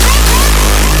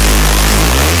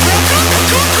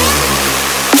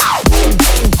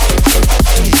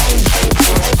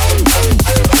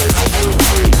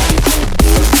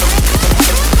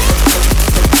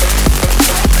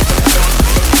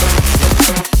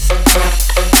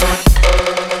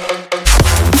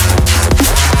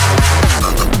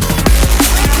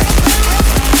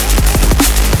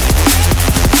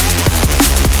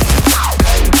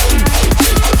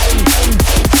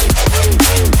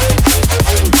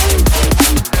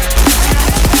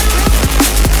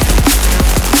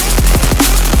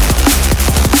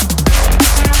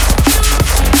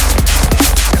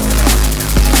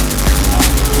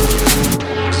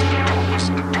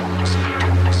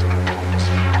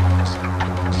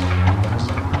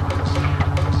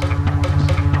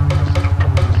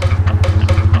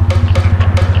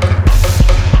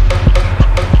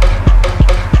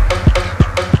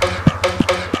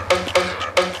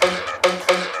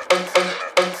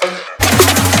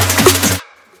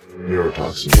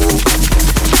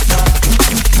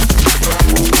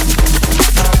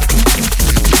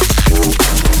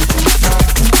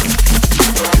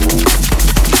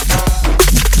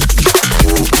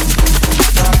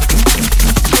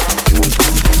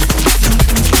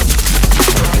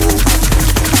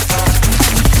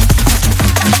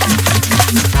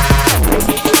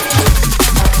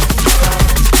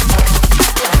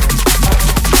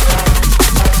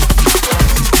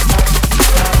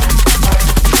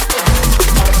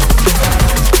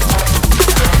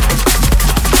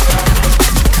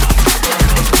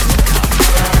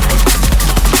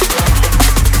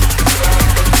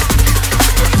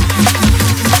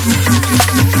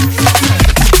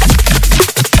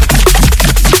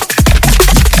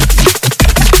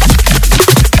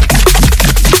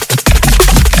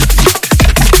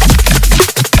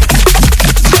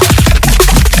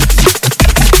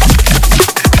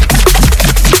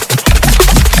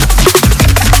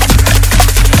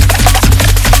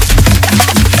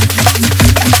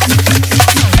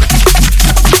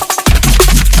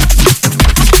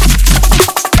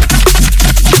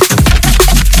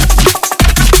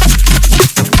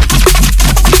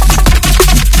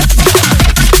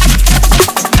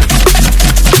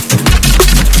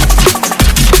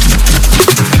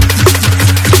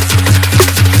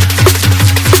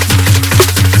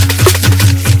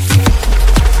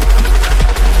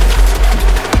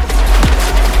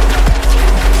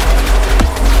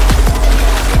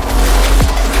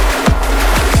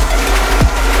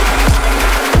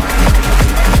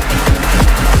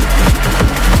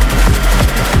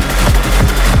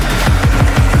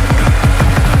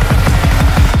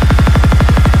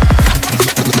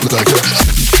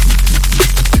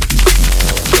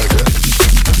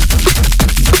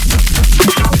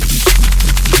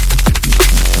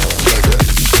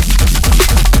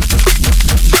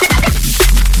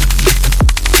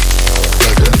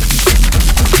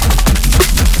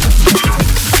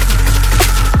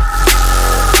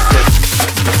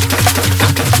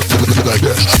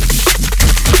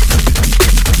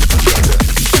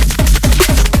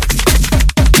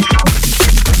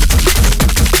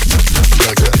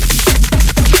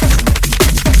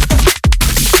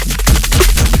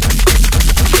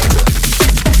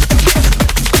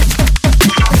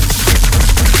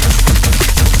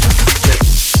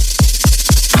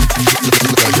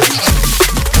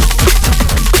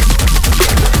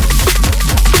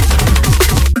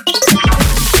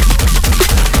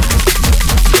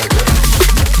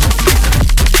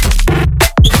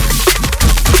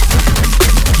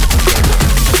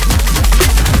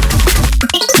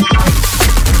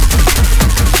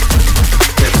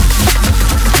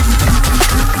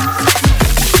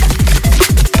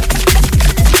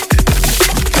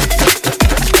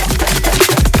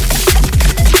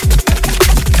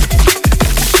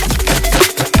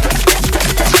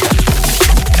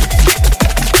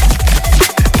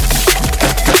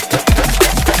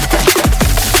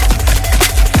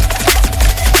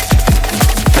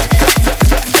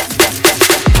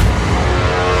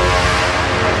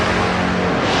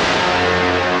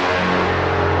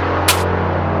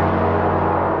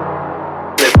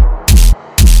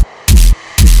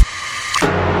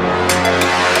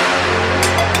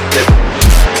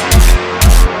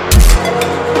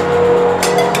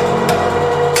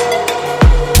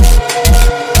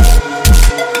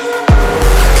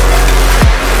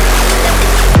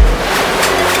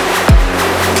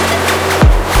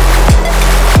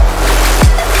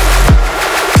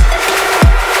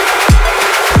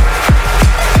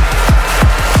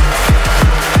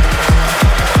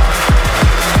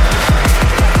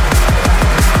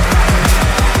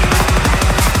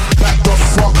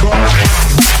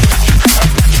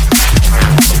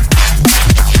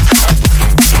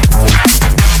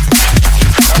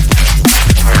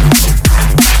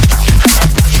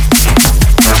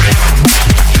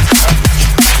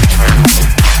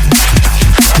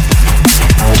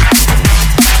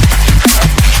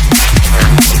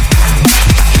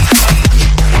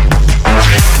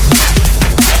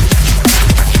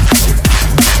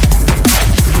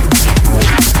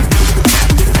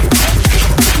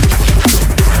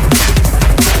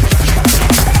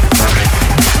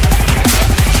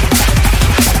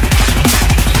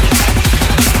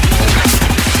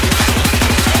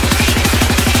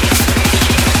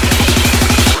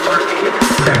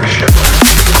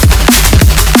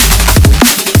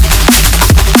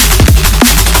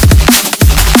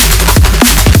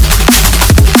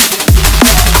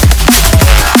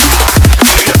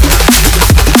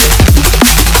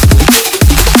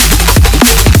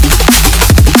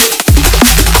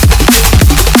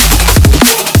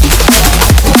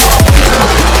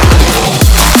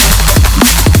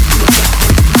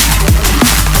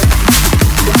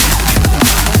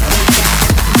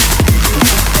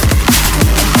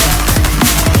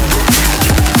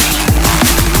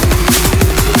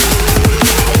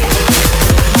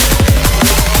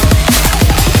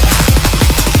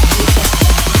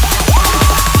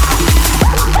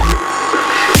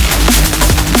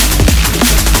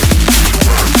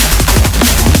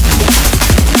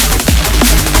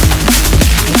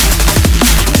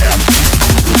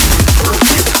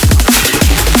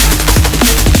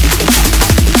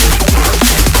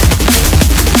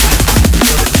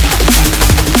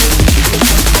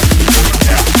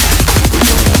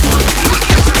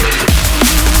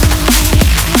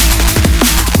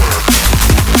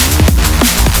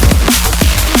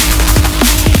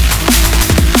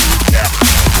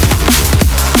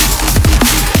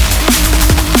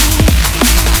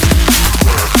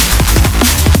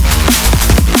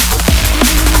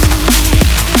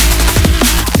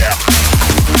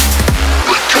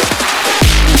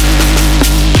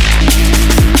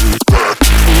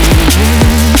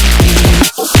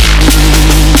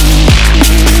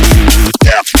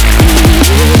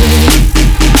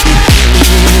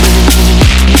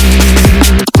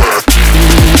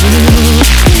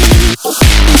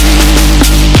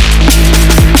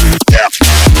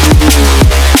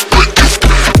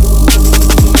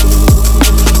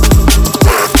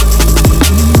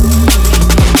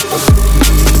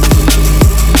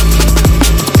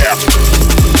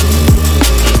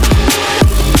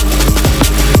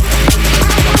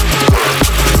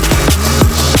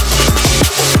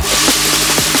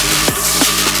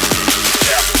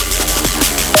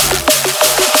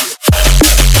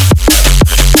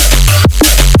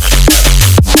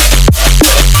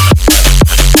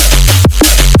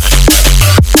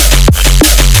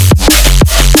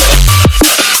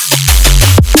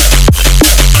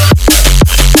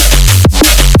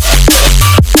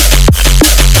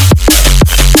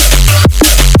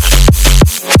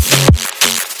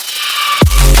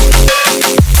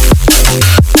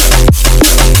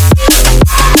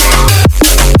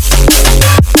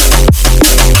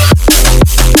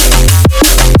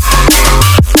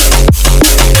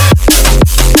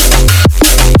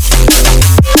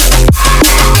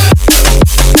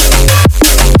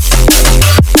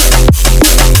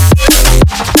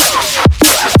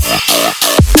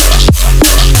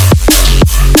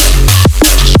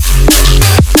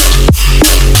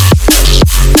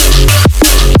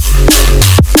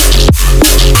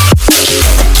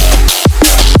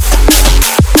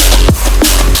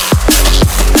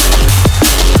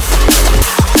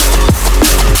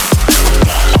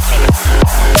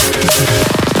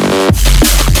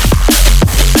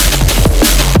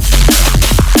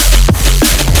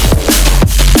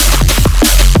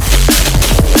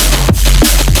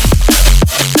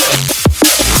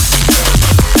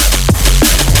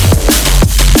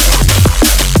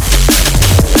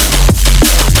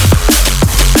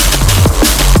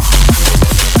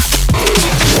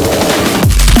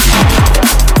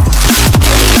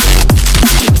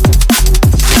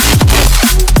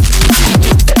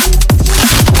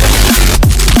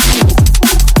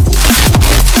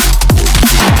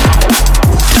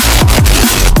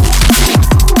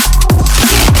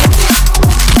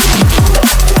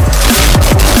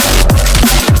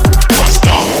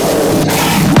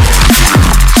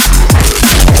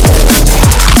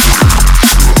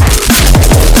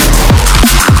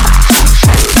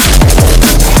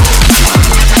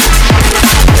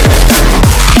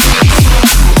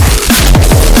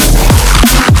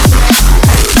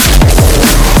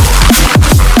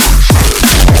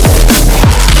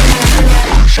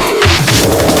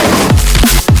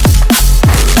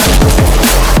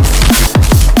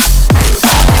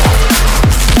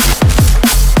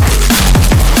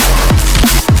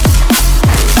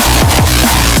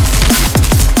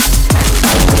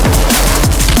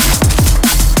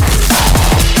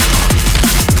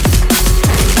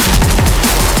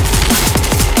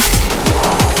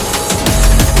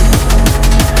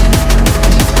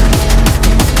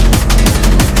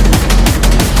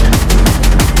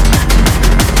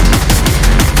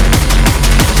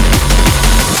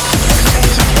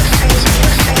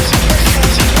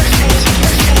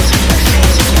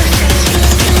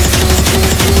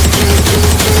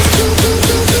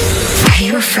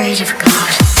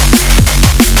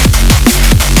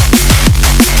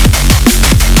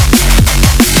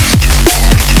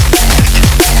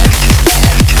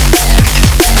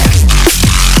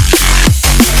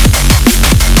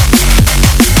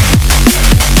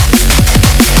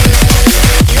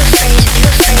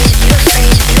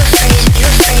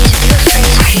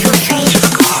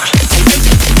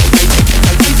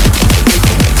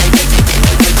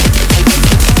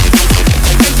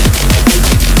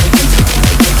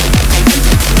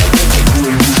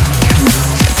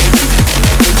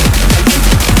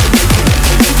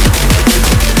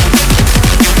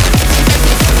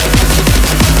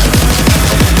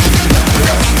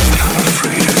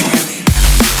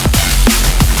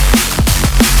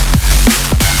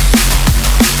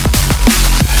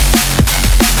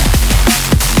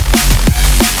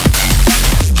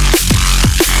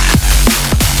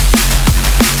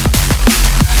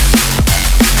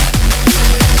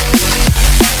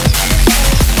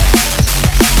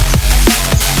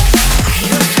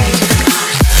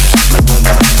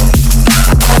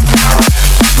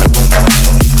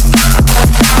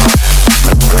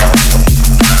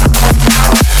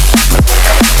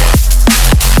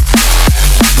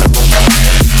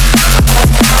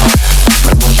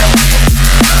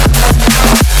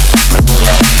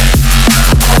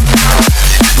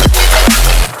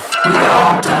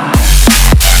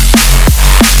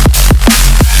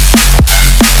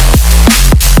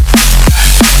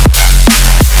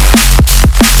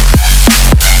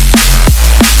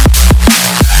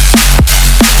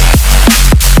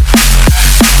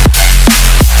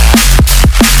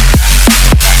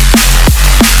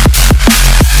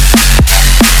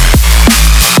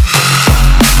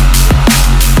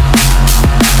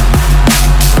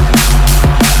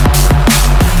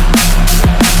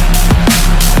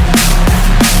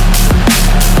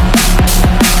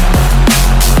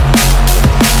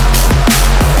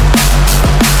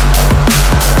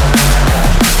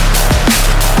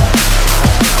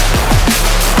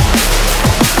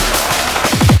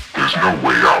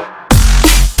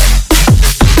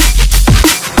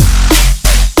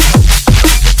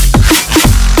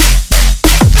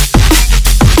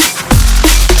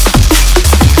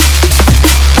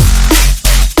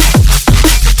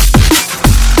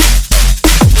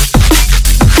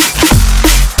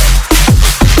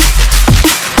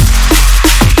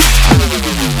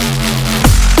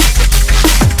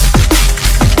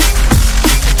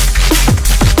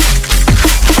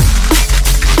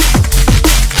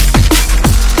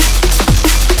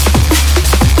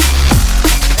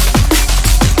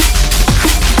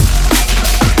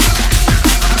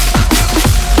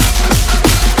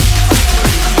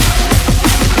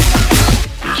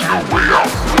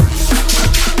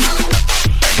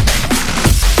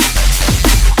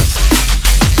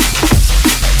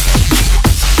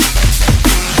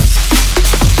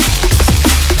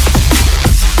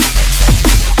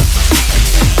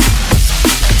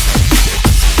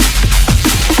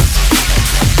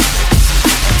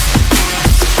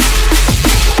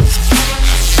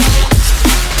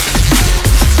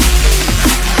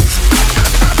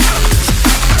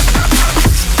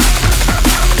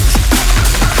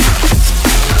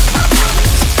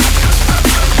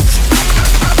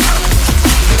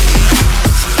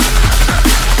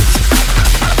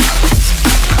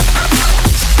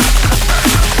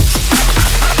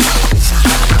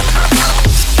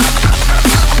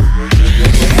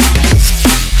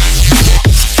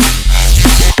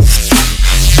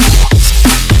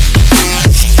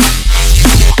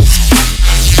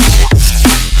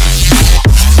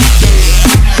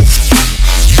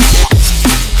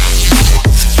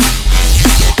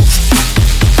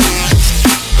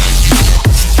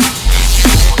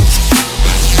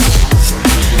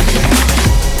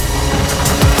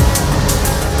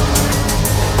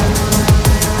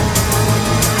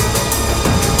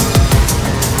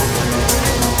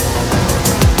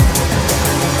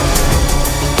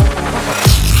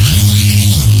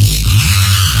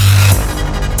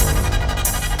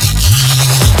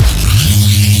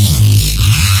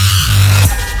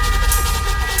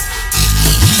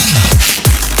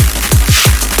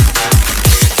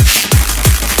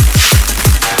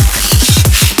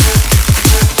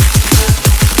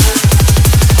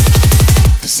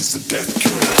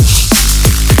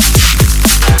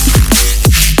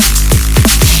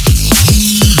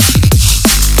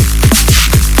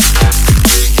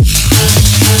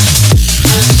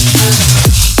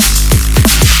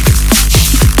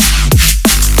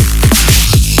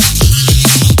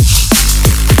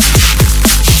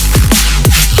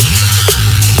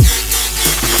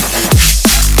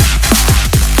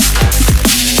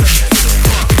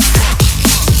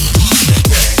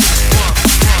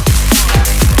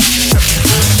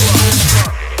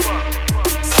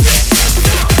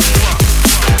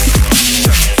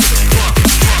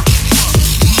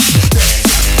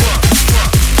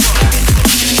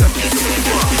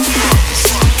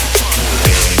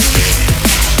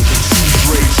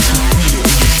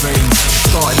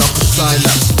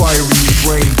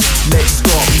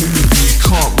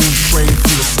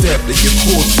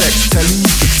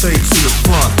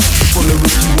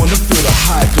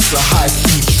 It's a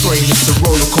high-speed train, it's a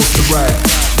roller coaster ride.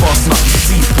 Fasten up your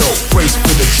seatbelt, brace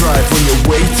for the drive. On your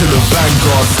way to the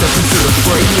vanguard, step into the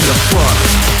fray in the front.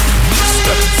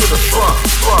 Step into the front,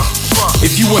 front, front.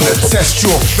 If you wanna test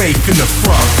your faith in the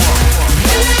front,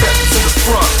 step to the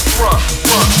front, front,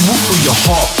 front. You will feel your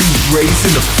heartbeat raise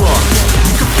in the front.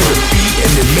 You can feel the beat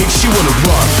and it makes you wanna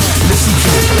run. Listen to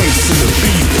the bass and the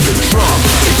beat and the drum.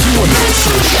 If you wanna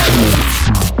push,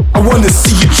 I wanna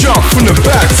see you jump from the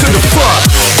back to the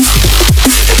front.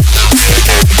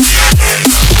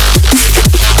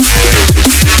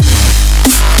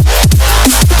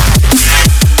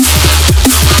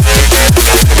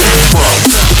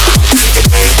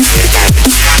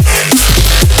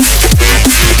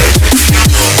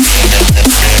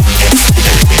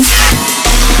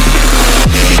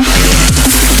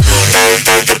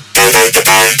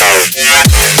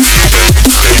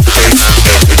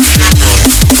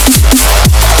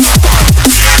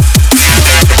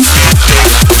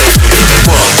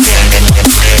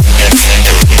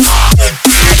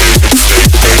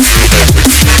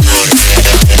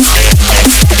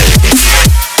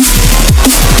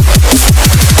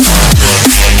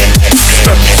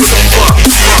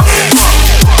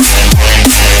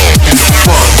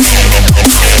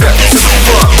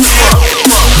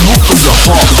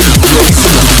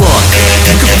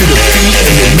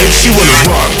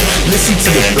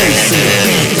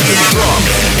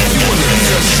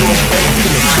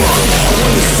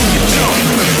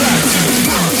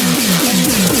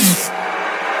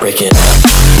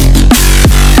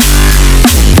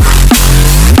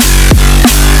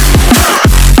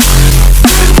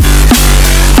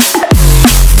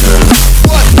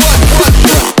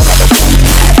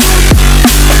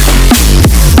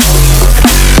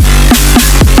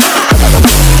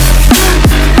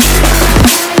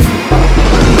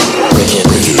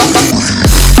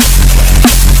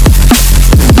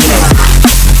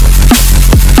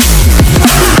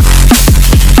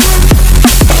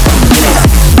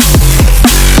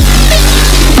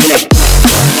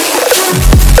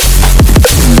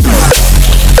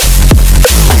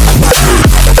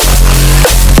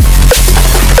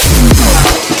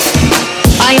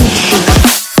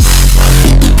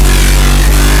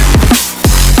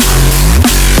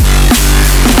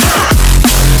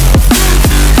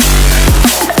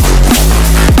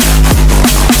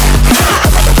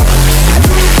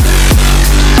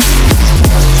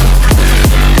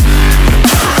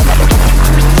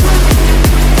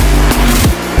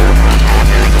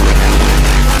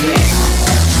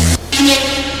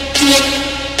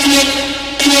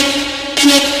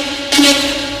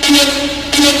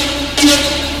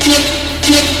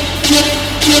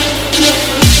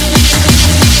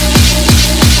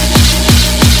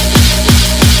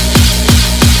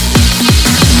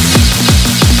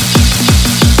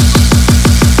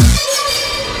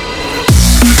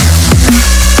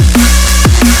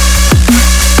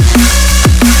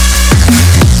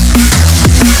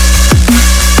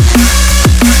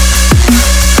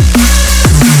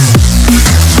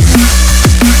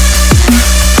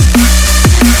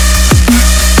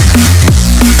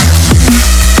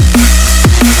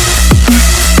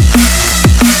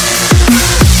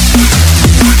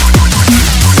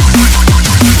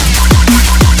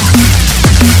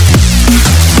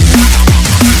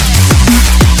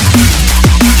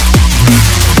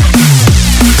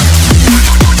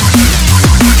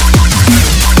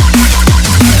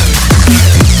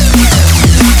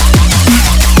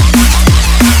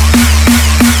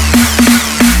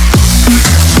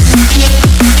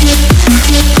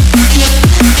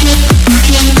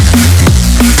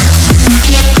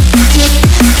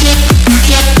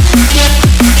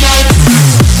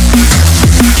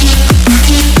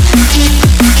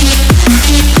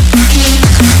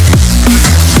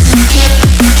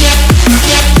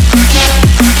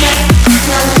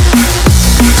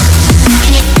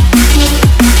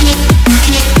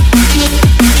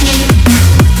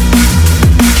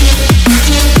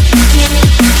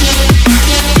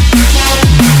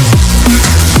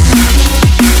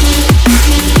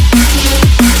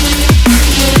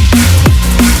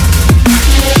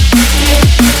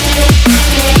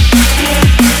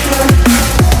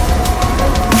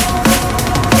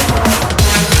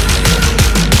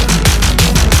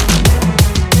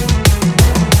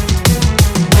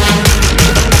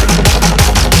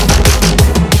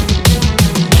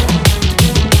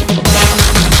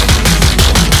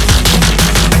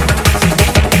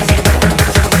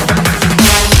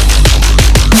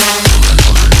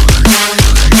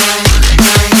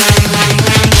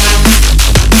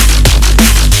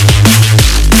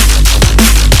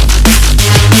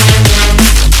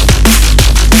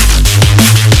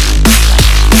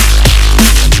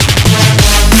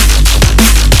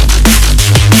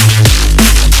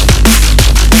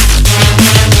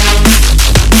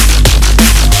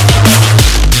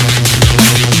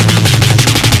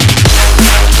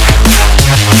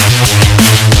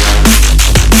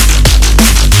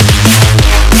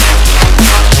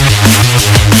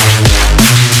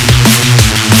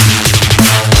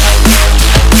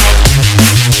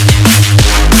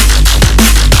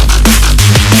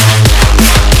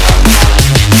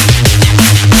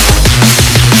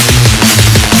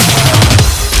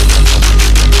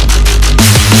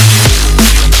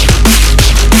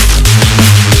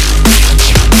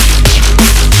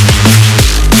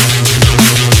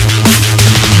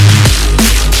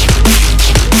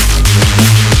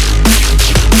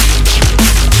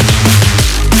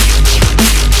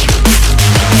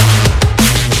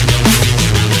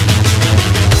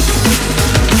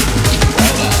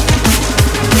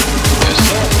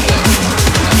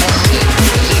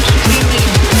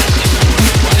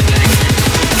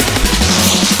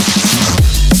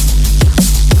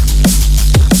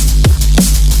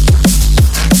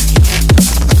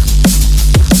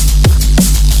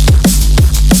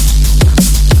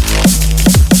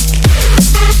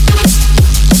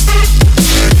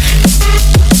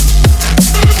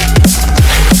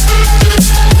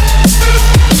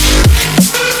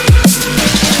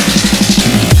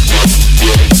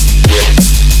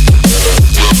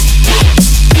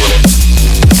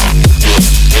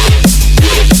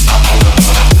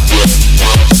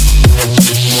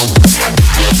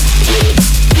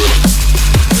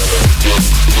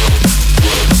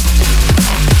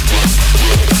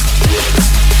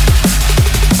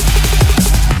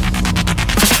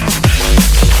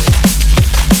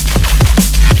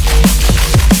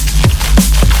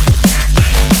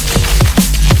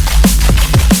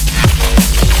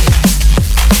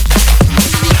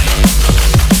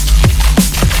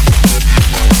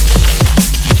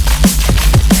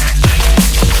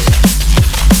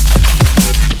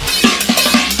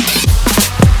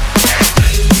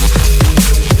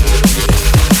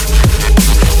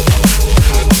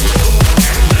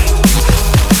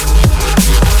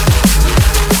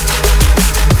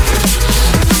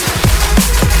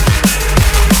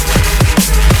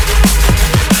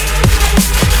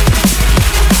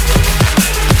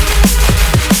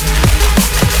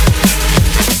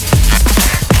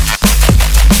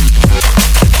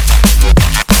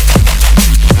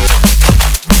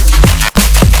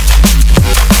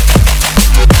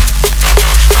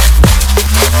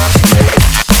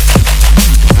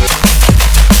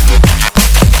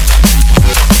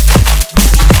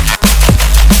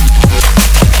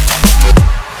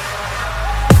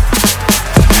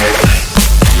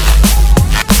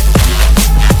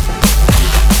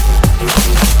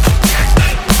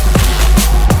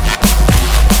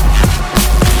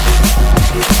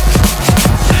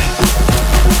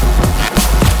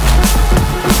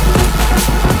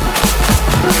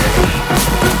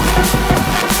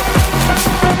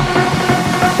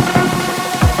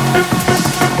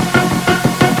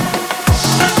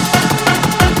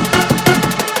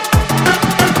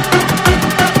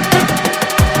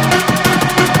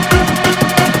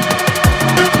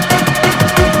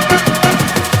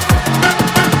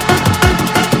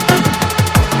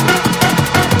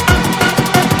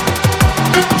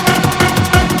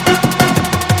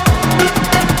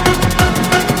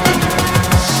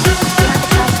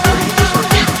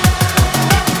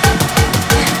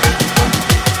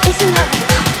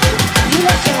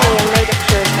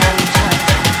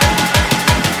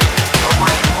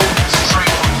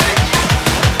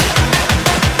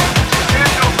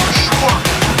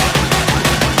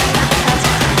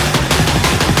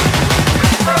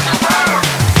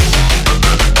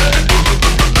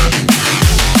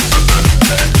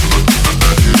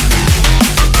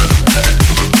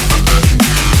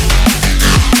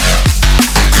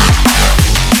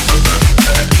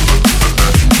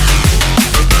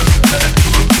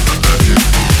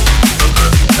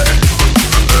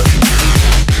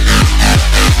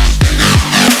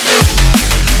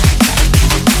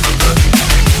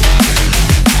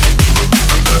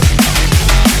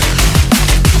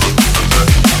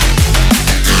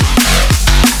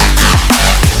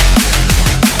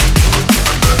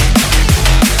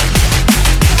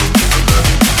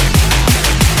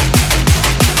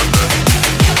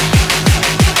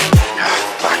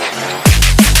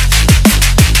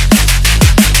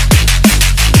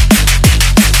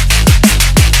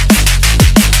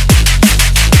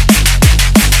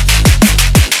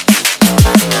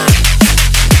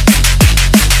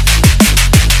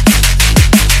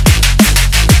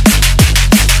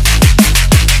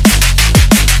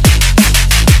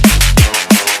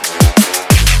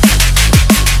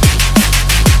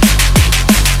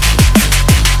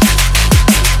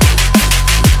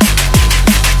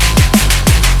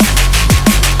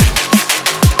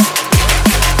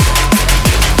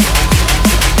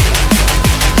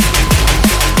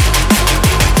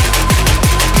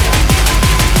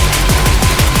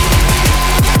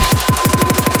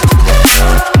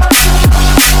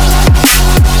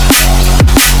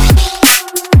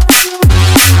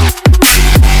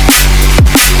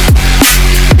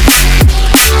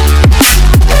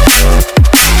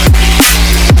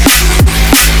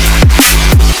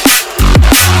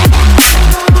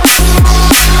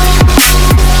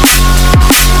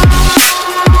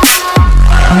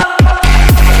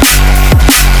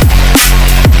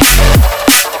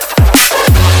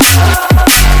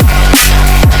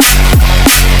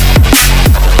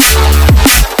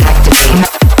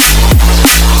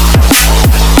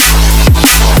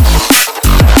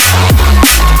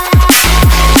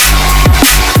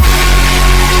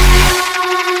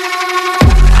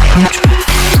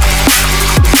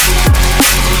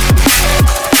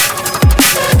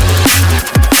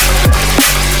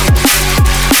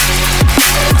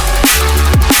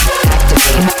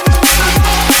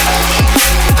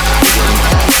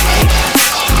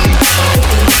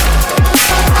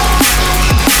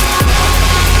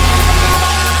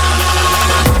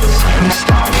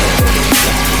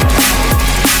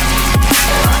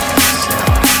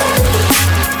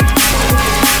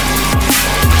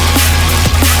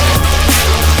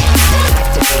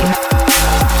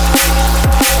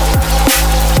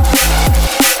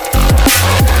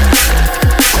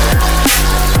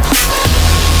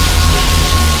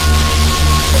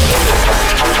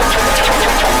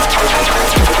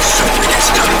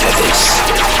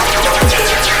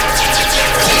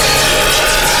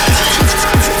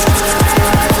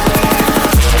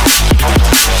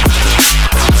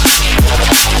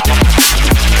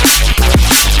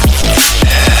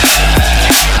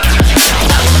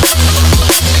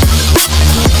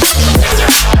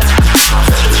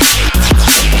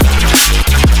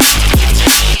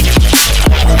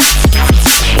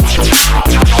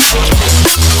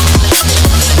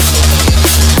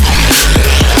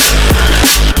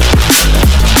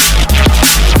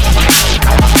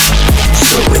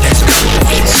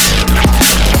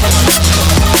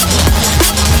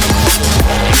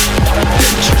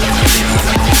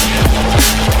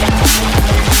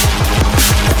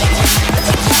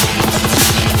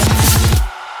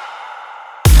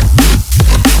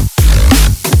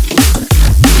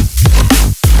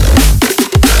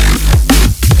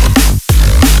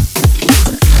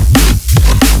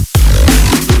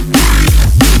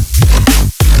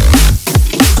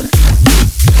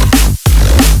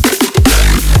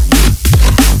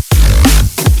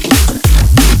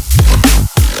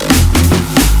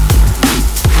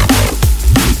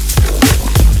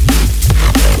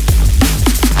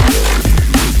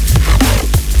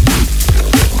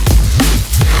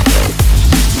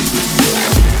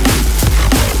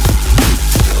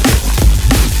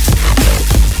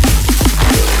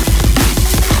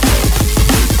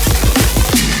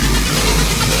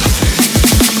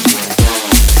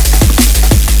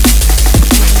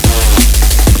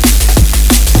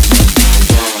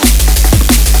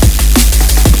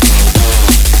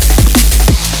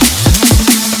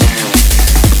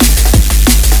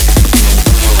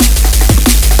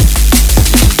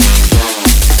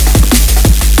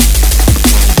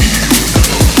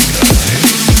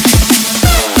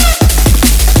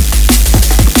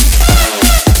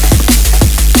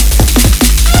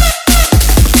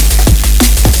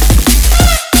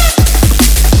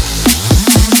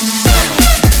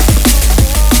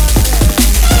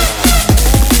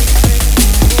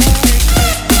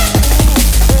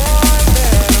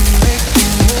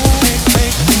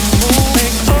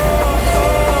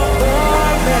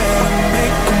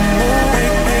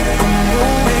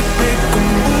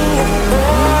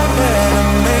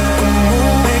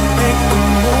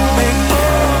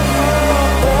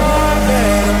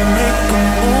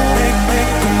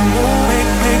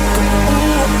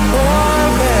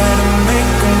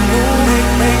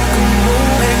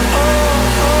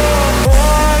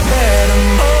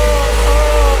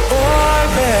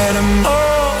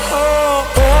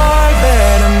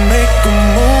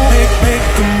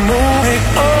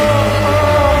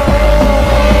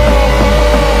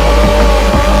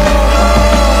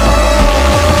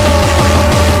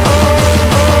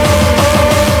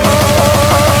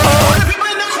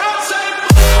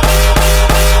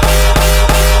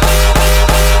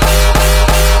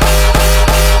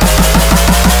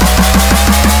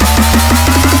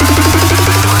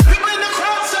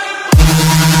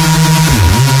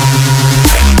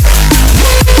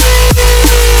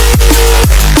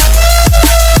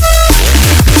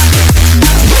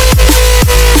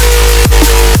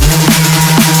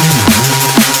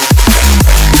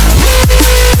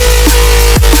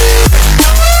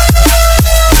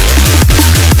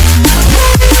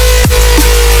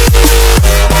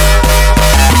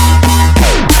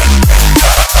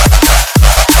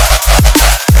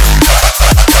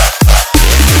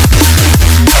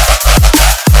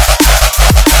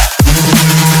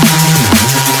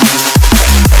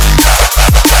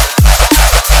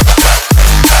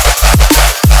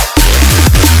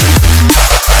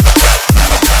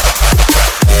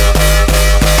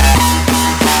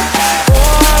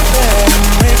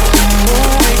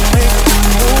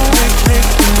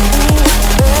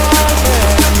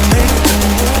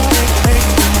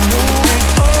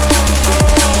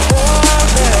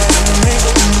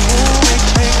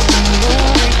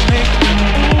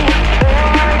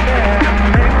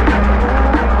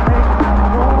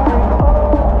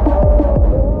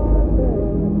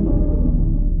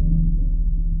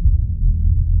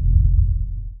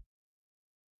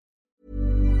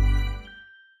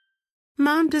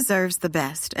 Mom deserves the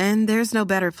best, and there's no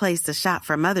better place to shop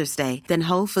for Mother's Day than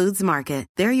Whole Foods Market.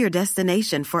 They're your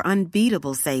destination for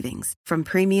unbeatable savings, from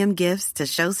premium gifts to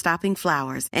show-stopping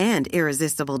flowers and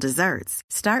irresistible desserts.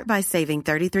 Start by saving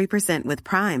 33% with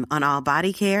Prime on all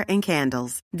body care and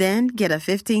candles. Then get a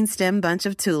 15-stem bunch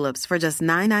of tulips for just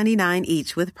 $9.99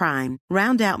 each with Prime.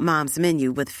 Round out Mom's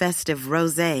menu with festive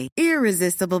rosé,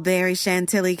 irresistible berry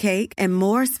chantilly cake, and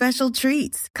more special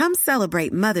treats. Come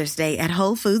celebrate Mother's Day at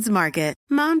Whole Foods Market.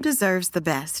 Mom deserves the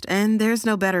best, and there's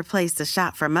no better place to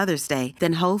shop for Mother's Day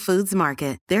than Whole Foods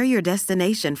Market. They're your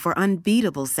destination for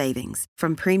unbeatable savings,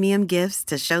 from premium gifts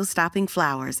to show-stopping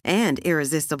flowers and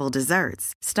irresistible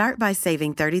desserts. Start by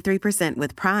saving 33%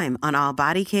 with Prime on all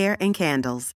body care and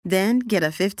candles. Then get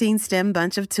a 15-stem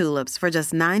bunch of tulips for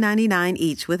just $9.99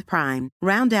 each with Prime.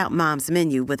 Round out Mom's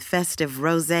menu with festive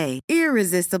rosé,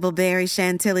 irresistible berry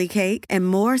chantilly cake, and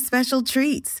more special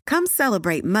treats. Come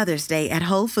celebrate Mother's Day at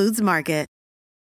Whole Foods Market.